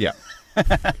 Smells. Yeah.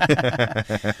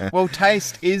 Well,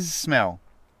 taste is smell.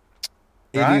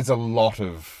 It Right? is a lot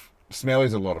of... Smell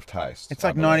is a lot of taste. It's I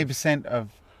like believe. 90%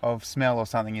 of smell or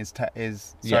something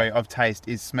of taste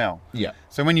is smell. Yeah.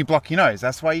 So when you block your nose,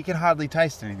 that's why you can hardly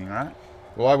taste anything, right?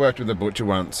 Well, I worked with a butcher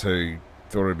once who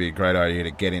thought it'd be a great idea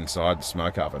to get inside the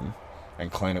smoke oven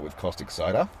and clean it with caustic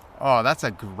soda. Oh, that's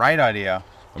a great idea.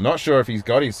 I'm not sure if he's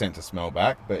got his sense of smell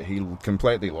back, but he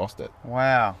completely lost it.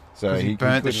 Wow. So 'Cause he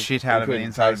burnt the couldn't- shit he out of the couldn't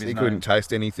inside of taste- his He nose. couldn't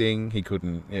taste anything. He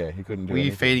couldn't do Were anything.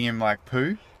 you feeding him like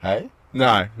poo? Hey?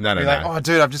 No. You're like, oh,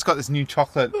 dude, I've just got this new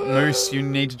chocolate mousse. You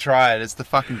need to try it. It's the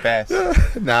fucking best.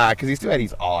 Nah, because he still had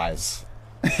his eyes.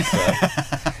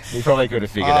 So he probably could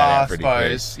have figured that I out pretty quick.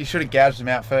 suppose. You should have gouged him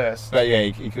out first. But yeah,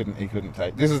 he couldn't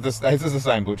take. This is the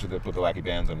same butcher that put the wacky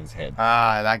bands on his head.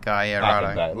 Ah, that guy, yeah, Back in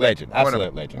the right. day. Legend,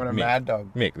 absolute legend. What a Mick. mad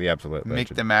dog. Mick, the absolute Mick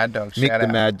legend. the mad dog. Mick Shout the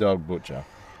out. mad dog butcher.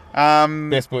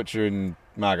 Best butcher in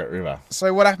Margaret River.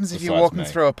 So what happens if you're Besides walking me.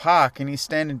 through a park and you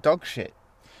stand in dog shit?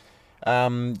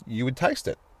 You would taste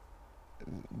it.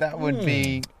 That would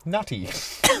be Nutty.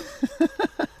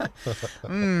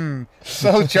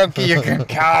 so chunky you can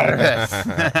carve it.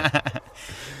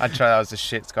 I'd try that was a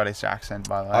shit Scottish accent,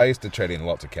 by the way. I used to tread in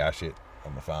lots of cow shit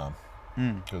on the farm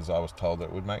because I was told that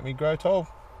it would make me grow tall.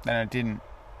 And it didn't.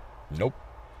 Nope.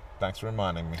 Thanks for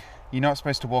reminding me. You're not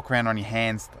supposed to walk around on your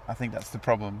hands. I think that's the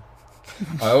problem.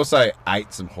 I also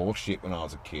ate some horse shit when I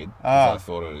was a kid because I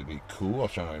thought it would be cool. I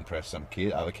was trying to impress some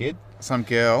other kid. Some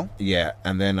girl. Yeah,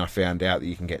 and then I found out that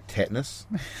you can get tetanus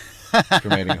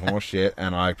from eating horse shit,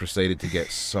 and I proceeded to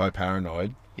get so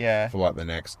paranoid. Yeah. For like the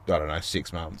next, I don't know,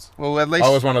 6 months. Well, at least... I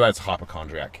was one of those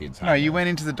hypochondriac kids. No, you went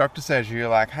into the doctor's surgery. You're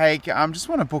like, hey, I just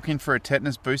want to book in for a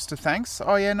tetanus booster, thanks.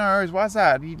 Oh, yeah, no worries. Why's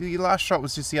that? Your last shot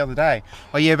was just the other day.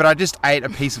 Oh, yeah, but I just ate a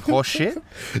piece of horse shit.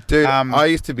 Dude, I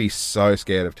used to be so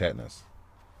scared of tetanus.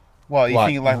 Well, you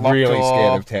think like really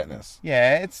scared of tetanus.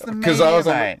 Yeah, it's the because I was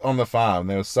on the farm.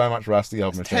 There was so much rusty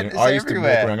old machinery. I used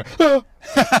everywhere. to walk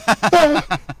around and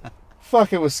go,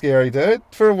 fuck, it was scary, dude.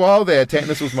 For a while there,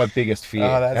 tetanus was my biggest fear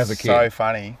as a kid. So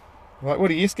funny. Like,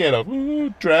 what are you scared of? Ooh,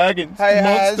 dragons, hey,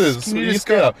 monsters. Az, what are you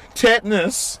scared of?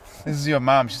 Tetanus. This is your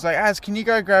mum. She's like, Az, can you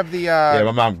go grab the... Yeah,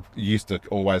 my mum used to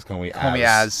always call me Az. Call me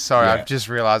Az. Sorry, I've just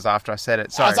realised after I said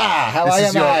it. Sorry. Azza, how are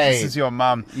you, mate? This is your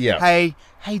mum. Yeah. Hey,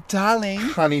 darling.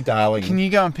 Honey, darling. Can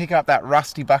you go and pick up that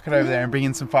rusty bucket over there and bring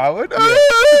in some firewood? Yeah.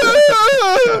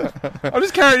 I'll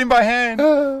just carry it in by hand.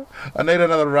 I need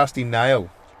another rusty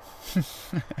nail.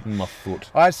 In my foot.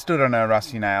 I stood on a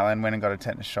rusty nail and went and got a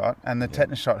tetanus shot, and the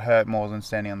tetanus shot hurt more than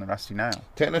standing on the rusty nail.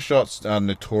 Tetanus shots are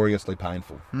notoriously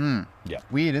painful. Yeah.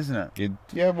 Weird, isn't it?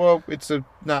 Well, it's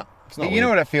not weird. You know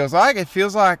what it feels like? It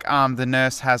feels like the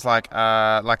nurse has like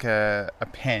a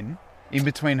pen in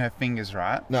between her fingers,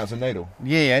 right? No, it's a needle.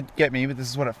 Yeah, get me, but this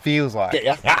is what it feels like. Get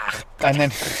ya. And then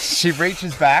she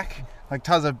reaches back, like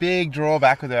does a big draw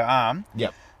back with her arm.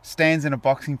 Yep. Stands in a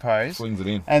boxing pose. Swings it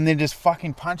in. And then just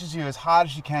fucking punches you as hard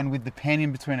as you can with the pen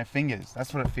in between her fingers.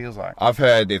 That's what it feels like. I've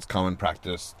heard it's common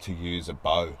practice to use a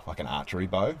bow, like an archery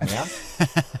bow now.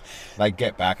 They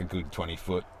get back a good 20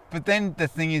 foot. But then the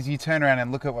thing is, you turn around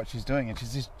and look at what she's doing, and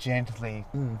she's just gently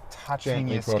touching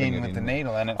your skin with the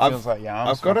needle, and it feels like your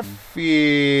arm's I've got a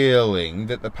feeling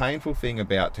that the painful thing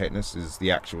about tetanus is the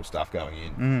actual stuff going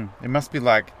in. It must be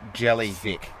like jelly.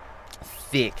 Thick.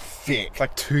 It's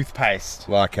like toothpaste.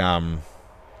 Like,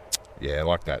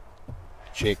 like that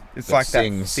chick. It's that like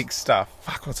sings. that thick stuff.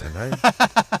 Fuck, what's her name?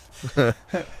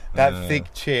 That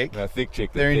thick chick. That thick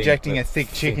chick. They're injecting a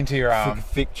thick chick into your arm.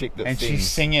 Thick chick that and sings.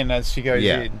 she's singing as she goes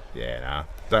in. Yeah, nah.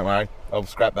 Don't worry. I'll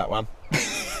scrap that one.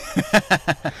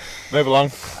 Move along.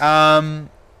 How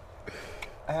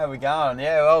are we going?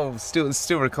 Yeah, well,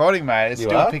 still recording, mate. It's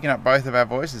still picking up both of our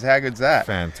voices. How good's that?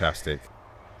 Fantastic.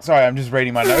 Sorry, I'm just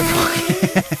reading my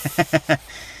notebook.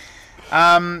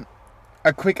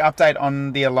 A quick update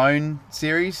on the Alone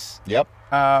series. Yep.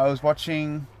 I was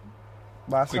watching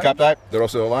last week. Quick update. They're all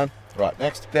still alone. Right,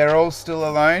 next. They're all still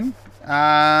alone.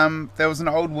 There was an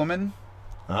old woman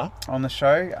on the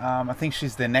show. I think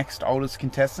she's the next oldest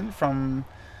contestant from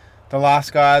the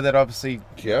last guy that obviously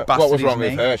busted What was wrong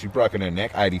his with knee. her? She'd broken her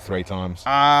neck 83 times.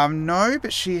 No,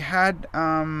 but she had...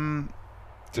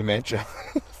 Dementia.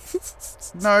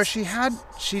 No, she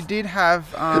did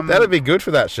have... That'd be good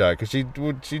for that show, because she's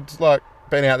like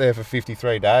been out there for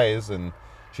 53 days and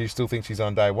she still thinks she's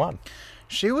on day one.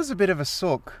 She was a bit of a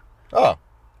sook. Oh.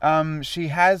 She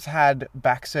has had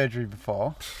back surgery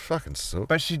before. Fucking sook.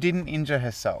 But she didn't injure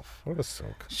herself. What a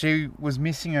sook. She was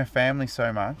missing her family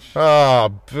so much.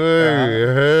 Oh,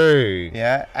 boo-hoo.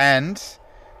 Yeah, and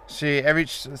so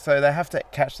they have to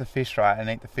catch the fish, right, and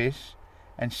eat the fish.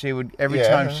 And she would, every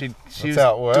time she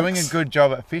was doing a good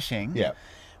job at fishing. Yeah.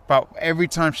 But every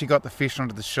time she got the fish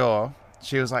onto the shore,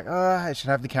 she was like, oh, she'd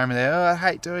have the camera there. Oh, I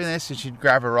hate doing this. And she'd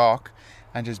grab a rock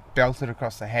and just belt it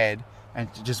across the head. And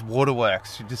just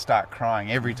waterworks. She'd just start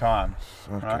crying every time.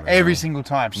 Right? Every single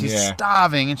time. She's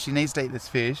starving and she needs to eat this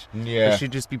fish. Yeah. But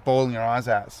she'd just be bawling her eyes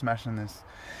out, smashing this.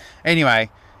 Anyway,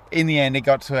 in the end, it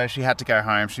got to her. She had to go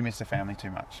home. She missed her family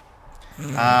too much.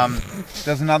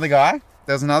 There's another guy.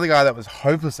 There was another guy that was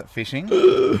hopeless at fishing.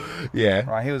 Yeah.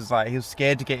 Right. He was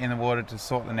scared to get in the water to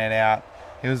sort the net out.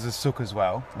 He was a sook as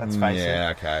well. Let's face it.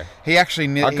 Yeah. Okay. He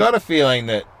actually. I got a feeling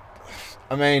that.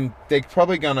 I mean, they're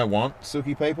probably going to want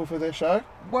sooky people for their show.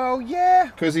 Well, yeah.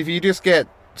 Because if you just get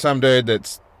some dude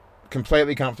that's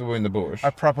completely comfortable in the bush,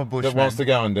 a proper bushman that wants to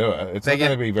go and do it, it's not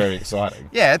going to be very exciting.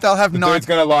 Yeah, they'll have dude's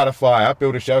going to light a fire,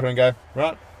 build a shelter, and go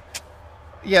right.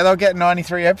 Yeah, they'll get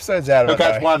 93 episodes out of it.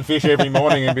 They'll catch one fish every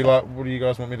morning and be like, "What do you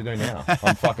guys want me to do now?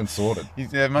 I'm fucking sorted."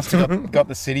 They must have got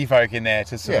the city folk in there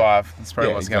to survive. Yeah. That's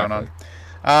probably what's going on.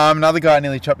 Another guy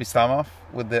nearly chopped his thumb off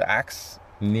with the axe.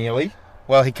 Nearly.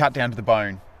 Well, he cut down to the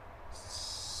bone.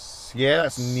 Yeah,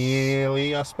 that's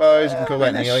nearly, I suppose. You can call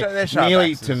that nearly. Nearly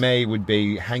Nearly to me would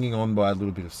be hanging on by a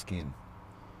little bit of skin.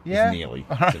 Yeah. Is nearly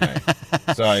to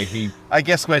me. So I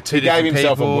guess we're two he gave different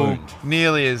himself people. a wound.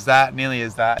 Nearly as that.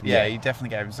 Yeah, Yeah. he definitely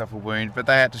gave himself a wound, but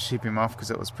they had to ship him off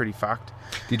because it was pretty fucked.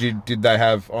 Did they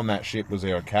have on that ship? Was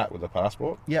there a cat with a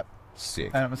passport? Yep.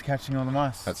 Sick. And it was catching all the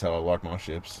mice. That's how I like my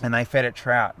ships. And they fed it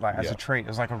trout, like as Yeah. a treat. It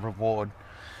was like a reward.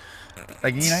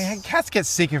 Like, you know, cats get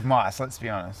sick of mice, let's be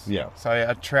honest. Yeah. So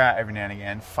a trout every now and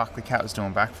again, fuck, the cat was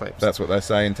doing backflips. That's what they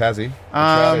say in Tassie. A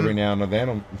trout every now and then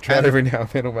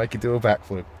will make you do a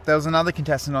backflip. There was another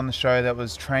contestant on the show that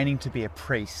was training to be a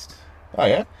priest. Oh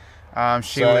yeah. How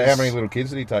many little kids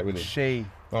did he take with him?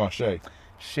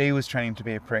 She was training to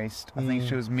be a priest. I think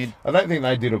she was mid. I don't think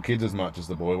they diddle kids as much as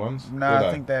the boy ones. No, I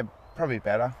think they're probably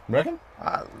better. Reckon?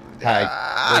 I We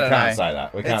can't say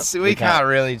that. We can't say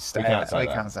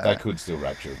that. They could still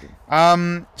rape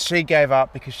children. She gave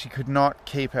up because she could not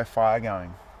keep her fire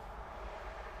going.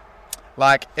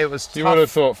 Like, it was tough. You would have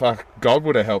thought, fuck, God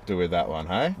would have helped her with that one,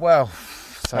 hey? Well,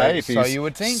 If so he's you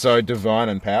would think. so divine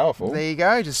and powerful. There you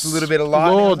go, just a little bit of light.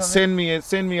 Lord, send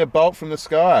me a bolt from the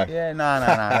sky. Yeah, no,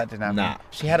 that didn't happen. Nah.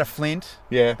 She had a flint.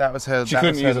 Yeah. That was her. She that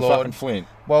couldn't was her use a Lord. fucking flint.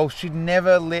 Well, she'd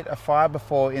never lit a fire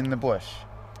before in the bush.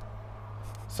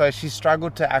 So she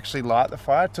struggled to actually light the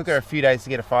fire. It took her a few days to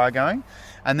get a fire going.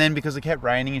 And then because it kept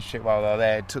raining and shit while they were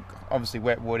there, it took, obviously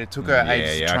wet wood, it took her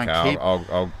ages to try and keep.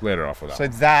 I'll let her off with that. So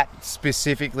that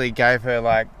specifically gave her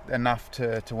like enough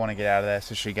to want to get out of there,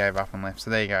 so she gave up and left. So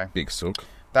there you go. Big sook.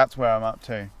 That's where I'm up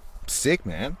to. Sick,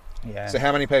 man. Yeah. So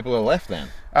how many people are left then?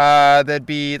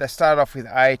 They started off with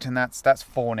 8 and that's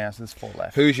 4 now, so there's 4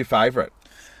 left. Who's your favourite?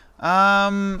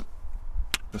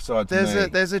 Besides me.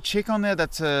 There's a chick on there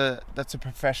that's a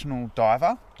professional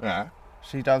diver. Yeah.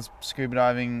 She does scuba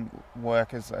diving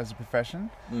work as a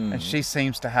profession, and she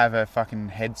seems to have her fucking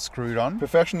head screwed on.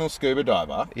 Professional scuba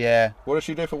diver? Yeah. What does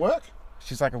she do for work?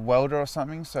 She's like a welder or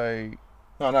something, so...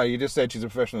 No, you just said she's a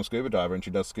professional scuba diver and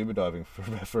she does scuba diving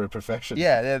for a profession.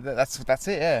 Yeah, that's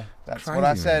it, yeah. That's Crazy, what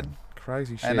I said. Man.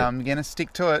 Crazy shit. And I'm going to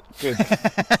stick to it.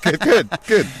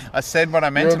 Good. I said what I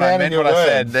meant and I meant what I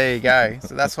said. There you go.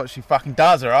 So that's what she fucking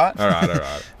does, all right? All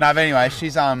right. No, but anyway,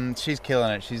 she's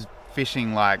killing it. She's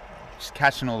fishing she's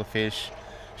catching all the fish.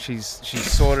 She's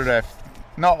sorted her,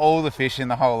 not all the fish in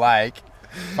the whole lake.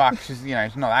 Fuck, she's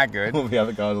not that good. All the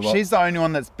other guys are like... She's the only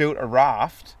one that's built a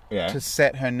raft to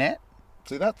set her net.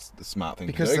 See, that's the smart thing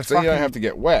Because to do, so you don't have to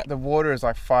get wet. The water is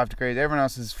like 5 degrees. Everyone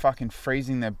else is fucking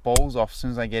freezing their balls off as soon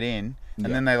as they get in.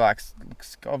 And then they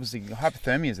obviously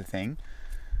hypothermia is a thing.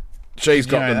 She's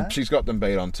got them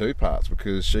beat on 2 parts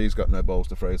because she's got no balls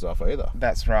to freeze off either.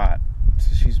 That's right.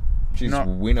 So she's not,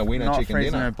 winner not chicken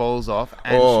freezing dinner. her balls off,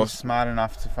 and she's smart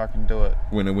enough to fucking do it.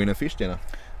 Winner fish dinner.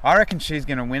 I reckon she's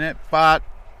going to win it, but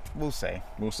we'll see.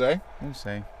 We'll see? We'll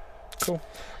see. Cool.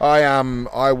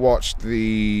 I watched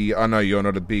I know you're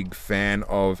not a big fan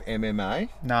of MMA.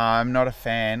 No, I'm not a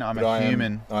fan. I'm a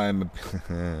human. I am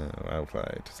well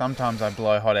played. Sometimes I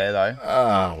blow hot air though.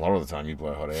 A lot of the time you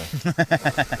blow hot air.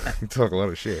 You talk a lot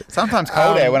of shit. Sometimes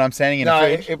cold air when I'm standing in a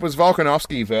fridge. It was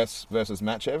Volkanovski versus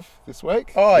Matchev this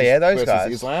week. Oh yeah, those guys.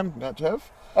 Versus Islam, Matchev.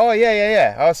 Oh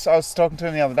yeah. I was talking to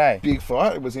him the other day. Big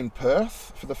fight. It was in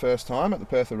Perth for the first time at the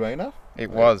Perth Arena. It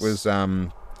was. It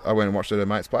was I went and watched it at a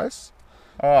mate's place.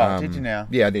 Oh, did you now?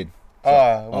 Yeah, I did.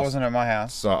 So it wasn't at my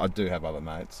house. So I do have other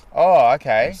mates. Oh,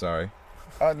 okay. I'm sorry.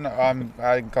 Oh, no,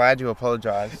 I'm glad you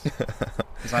apologised.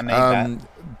 Because I need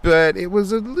that. But it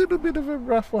was a little bit of a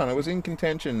rough one. It was in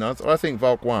contention. I think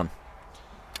Volk won.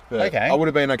 But okay. I would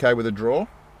have been okay with a draw.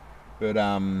 But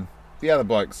the other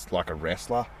bloke's like a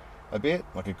wrestler a bit,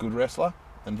 like a good wrestler.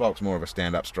 And Volk's more of a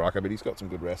stand-up striker, but he's got some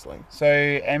good wrestling. So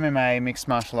MMA, mixed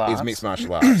martial arts? It's mixed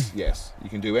martial arts, yes.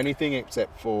 You can do anything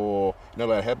except for... You're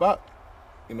not allowed to headbutt.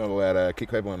 You're not allowed to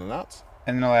kick people in the nuts.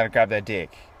 And you're not allowed to grab their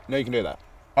dick? No, you can do that.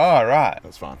 Oh, right.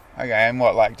 That's fine. Okay, and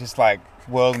what, just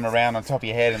whirl them around on top of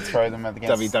your head and throw them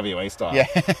against... WWE style. Yeah.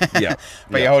 Yeah.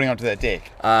 But you're holding onto their dick?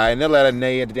 You're not allowed to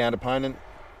knee a downed opponent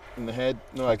in the head.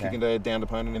 Not allowed kicking a downed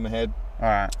opponent in the head. All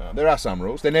right. There are some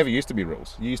rules. There never used to be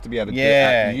rules. You used to be able to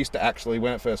you used to actually,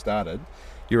 when it first started,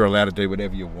 you were allowed to do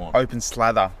whatever you want. Open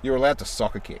slather. You're allowed to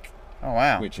soccer kick. Oh,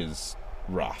 wow. Which is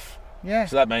rough. Yeah.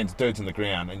 So that means dude's in the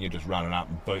ground and you're just running up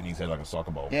and booting his head like a soccer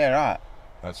ball. Yeah, right.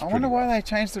 That's I wonder why they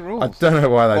changed the rules. I don't know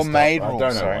why they stopped. I don't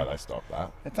know why they stopped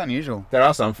that. It's unusual. There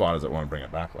are some fighters that want to bring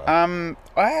it back, though.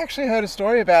 I actually heard a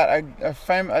story about a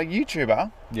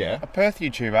YouTuber. Yeah. A Perth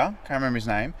YouTuber. Can't remember his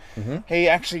name. Mm-hmm. He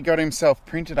actually got himself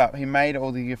printed up. He made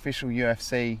all the official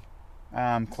UFC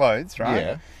clothes, right?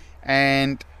 Yeah.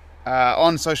 And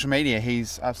on social media, on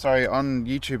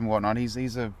YouTube and whatnot,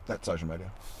 That's social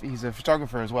media. He's a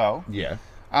photographer as well. Yeah.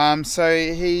 So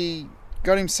he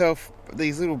got himself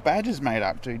these little badges made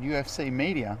up, dude, UFC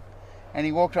media. and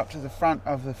he walked up to the front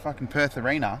of the fucking Perth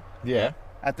Arena Yeah.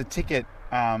 at the ticket,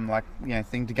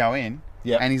 thing to go in.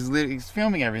 Yeah. And he's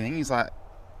filming everything. He's like,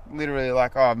 literally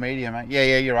like, oh, media, mate.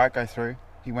 Yeah, you're right. Go through.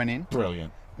 He went in.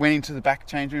 Brilliant. Went into the back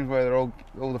change rooms where they're all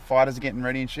the fighters are getting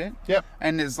ready and shit. Yep.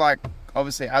 And it's like,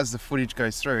 obviously, as the footage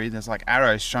goes through, there's like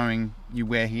arrows showing you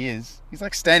where he is. He's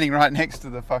like standing right next to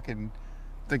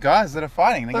the guys that are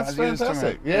fighting. The That's guys you were just talking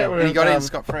fantastic. about. Yeah, and he got in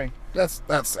scot-free. That's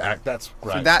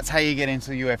great. So that's how you get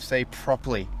into UFC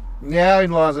properly. Now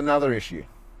in lies another issue.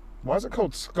 Why is it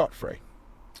called scot-free?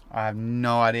 I have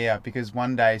no idea, because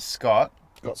one day Scott,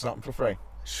 Got something for free.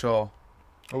 sure,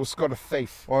 Or was Scott a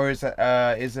thief? or is it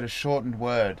a shortened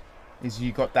word? Is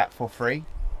you got that for free,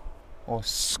 or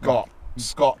Scott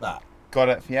that. got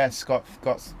it? Yeah, Scott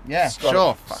got. Yeah, Scott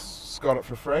sure. Scott it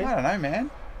for free. I don't know, man.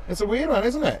 It's a weird one,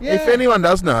 isn't it? Yeah. If anyone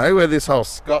does know where this whole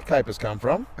Scott caper's come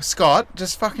from, Scott,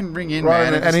 just fucking ring in, right?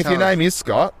 man. And if just your tell us. name is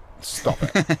Scott, stop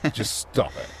it. Just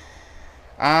stop it.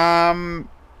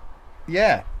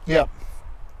 Yeah. Yep.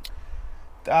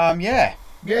 Yeah.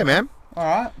 Yeah, man. All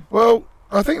right. Well,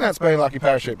 I think that's been Lucky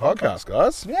Parachute Podcast,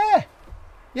 guys. Yeah.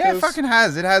 Yeah, it 'Cause- fucking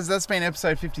has. It has. That's been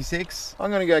episode 56. I'm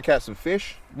going to go catch some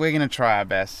fish. We're going to try our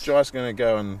best. Joy's going to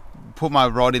go and... Put my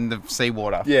rod in the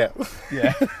seawater. Yeah.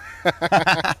 Yeah.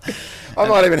 I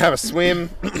might even have a swim.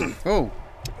 Oh.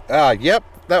 Yep.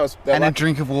 That was... And a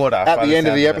drink of water. At by the end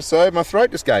of the sound it. episode, my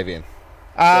throat just gave in.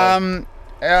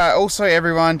 Also,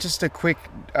 everyone, just a quick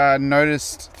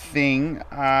noticed thing.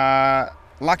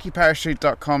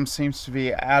 LuckyParachute.com seems to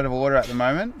be out of order at the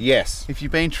moment. Yes. If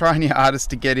you've been trying your hardest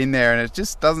to get in there and it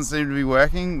just doesn't seem to be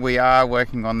working, we are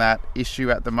working on that issue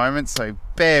at the moment, so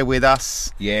bear with us.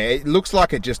 Yeah, it looks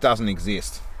like it just doesn't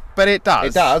exist. But it does.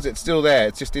 It does. It's still there.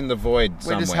 It's just in the void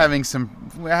somewhere.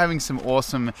 We're having some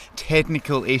awesome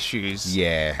technical issues.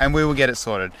 Yeah. And we will get it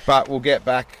sorted. But we'll get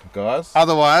back, guys.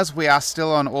 Otherwise, we are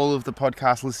still on all of the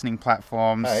podcast listening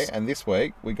platforms. Hey, and this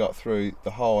week we got through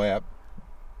the whole app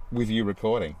with you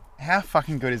recording. How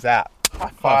fucking good is that? High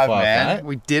five, man. mate.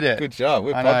 We did it. Good job.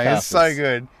 We're I know, podcasters. it's so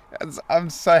good. I'm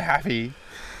so happy.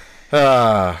 All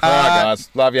right, guys.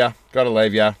 Love ya. Gotta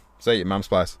leave ya. See you at your mum's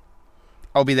place.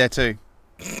 I'll be there too.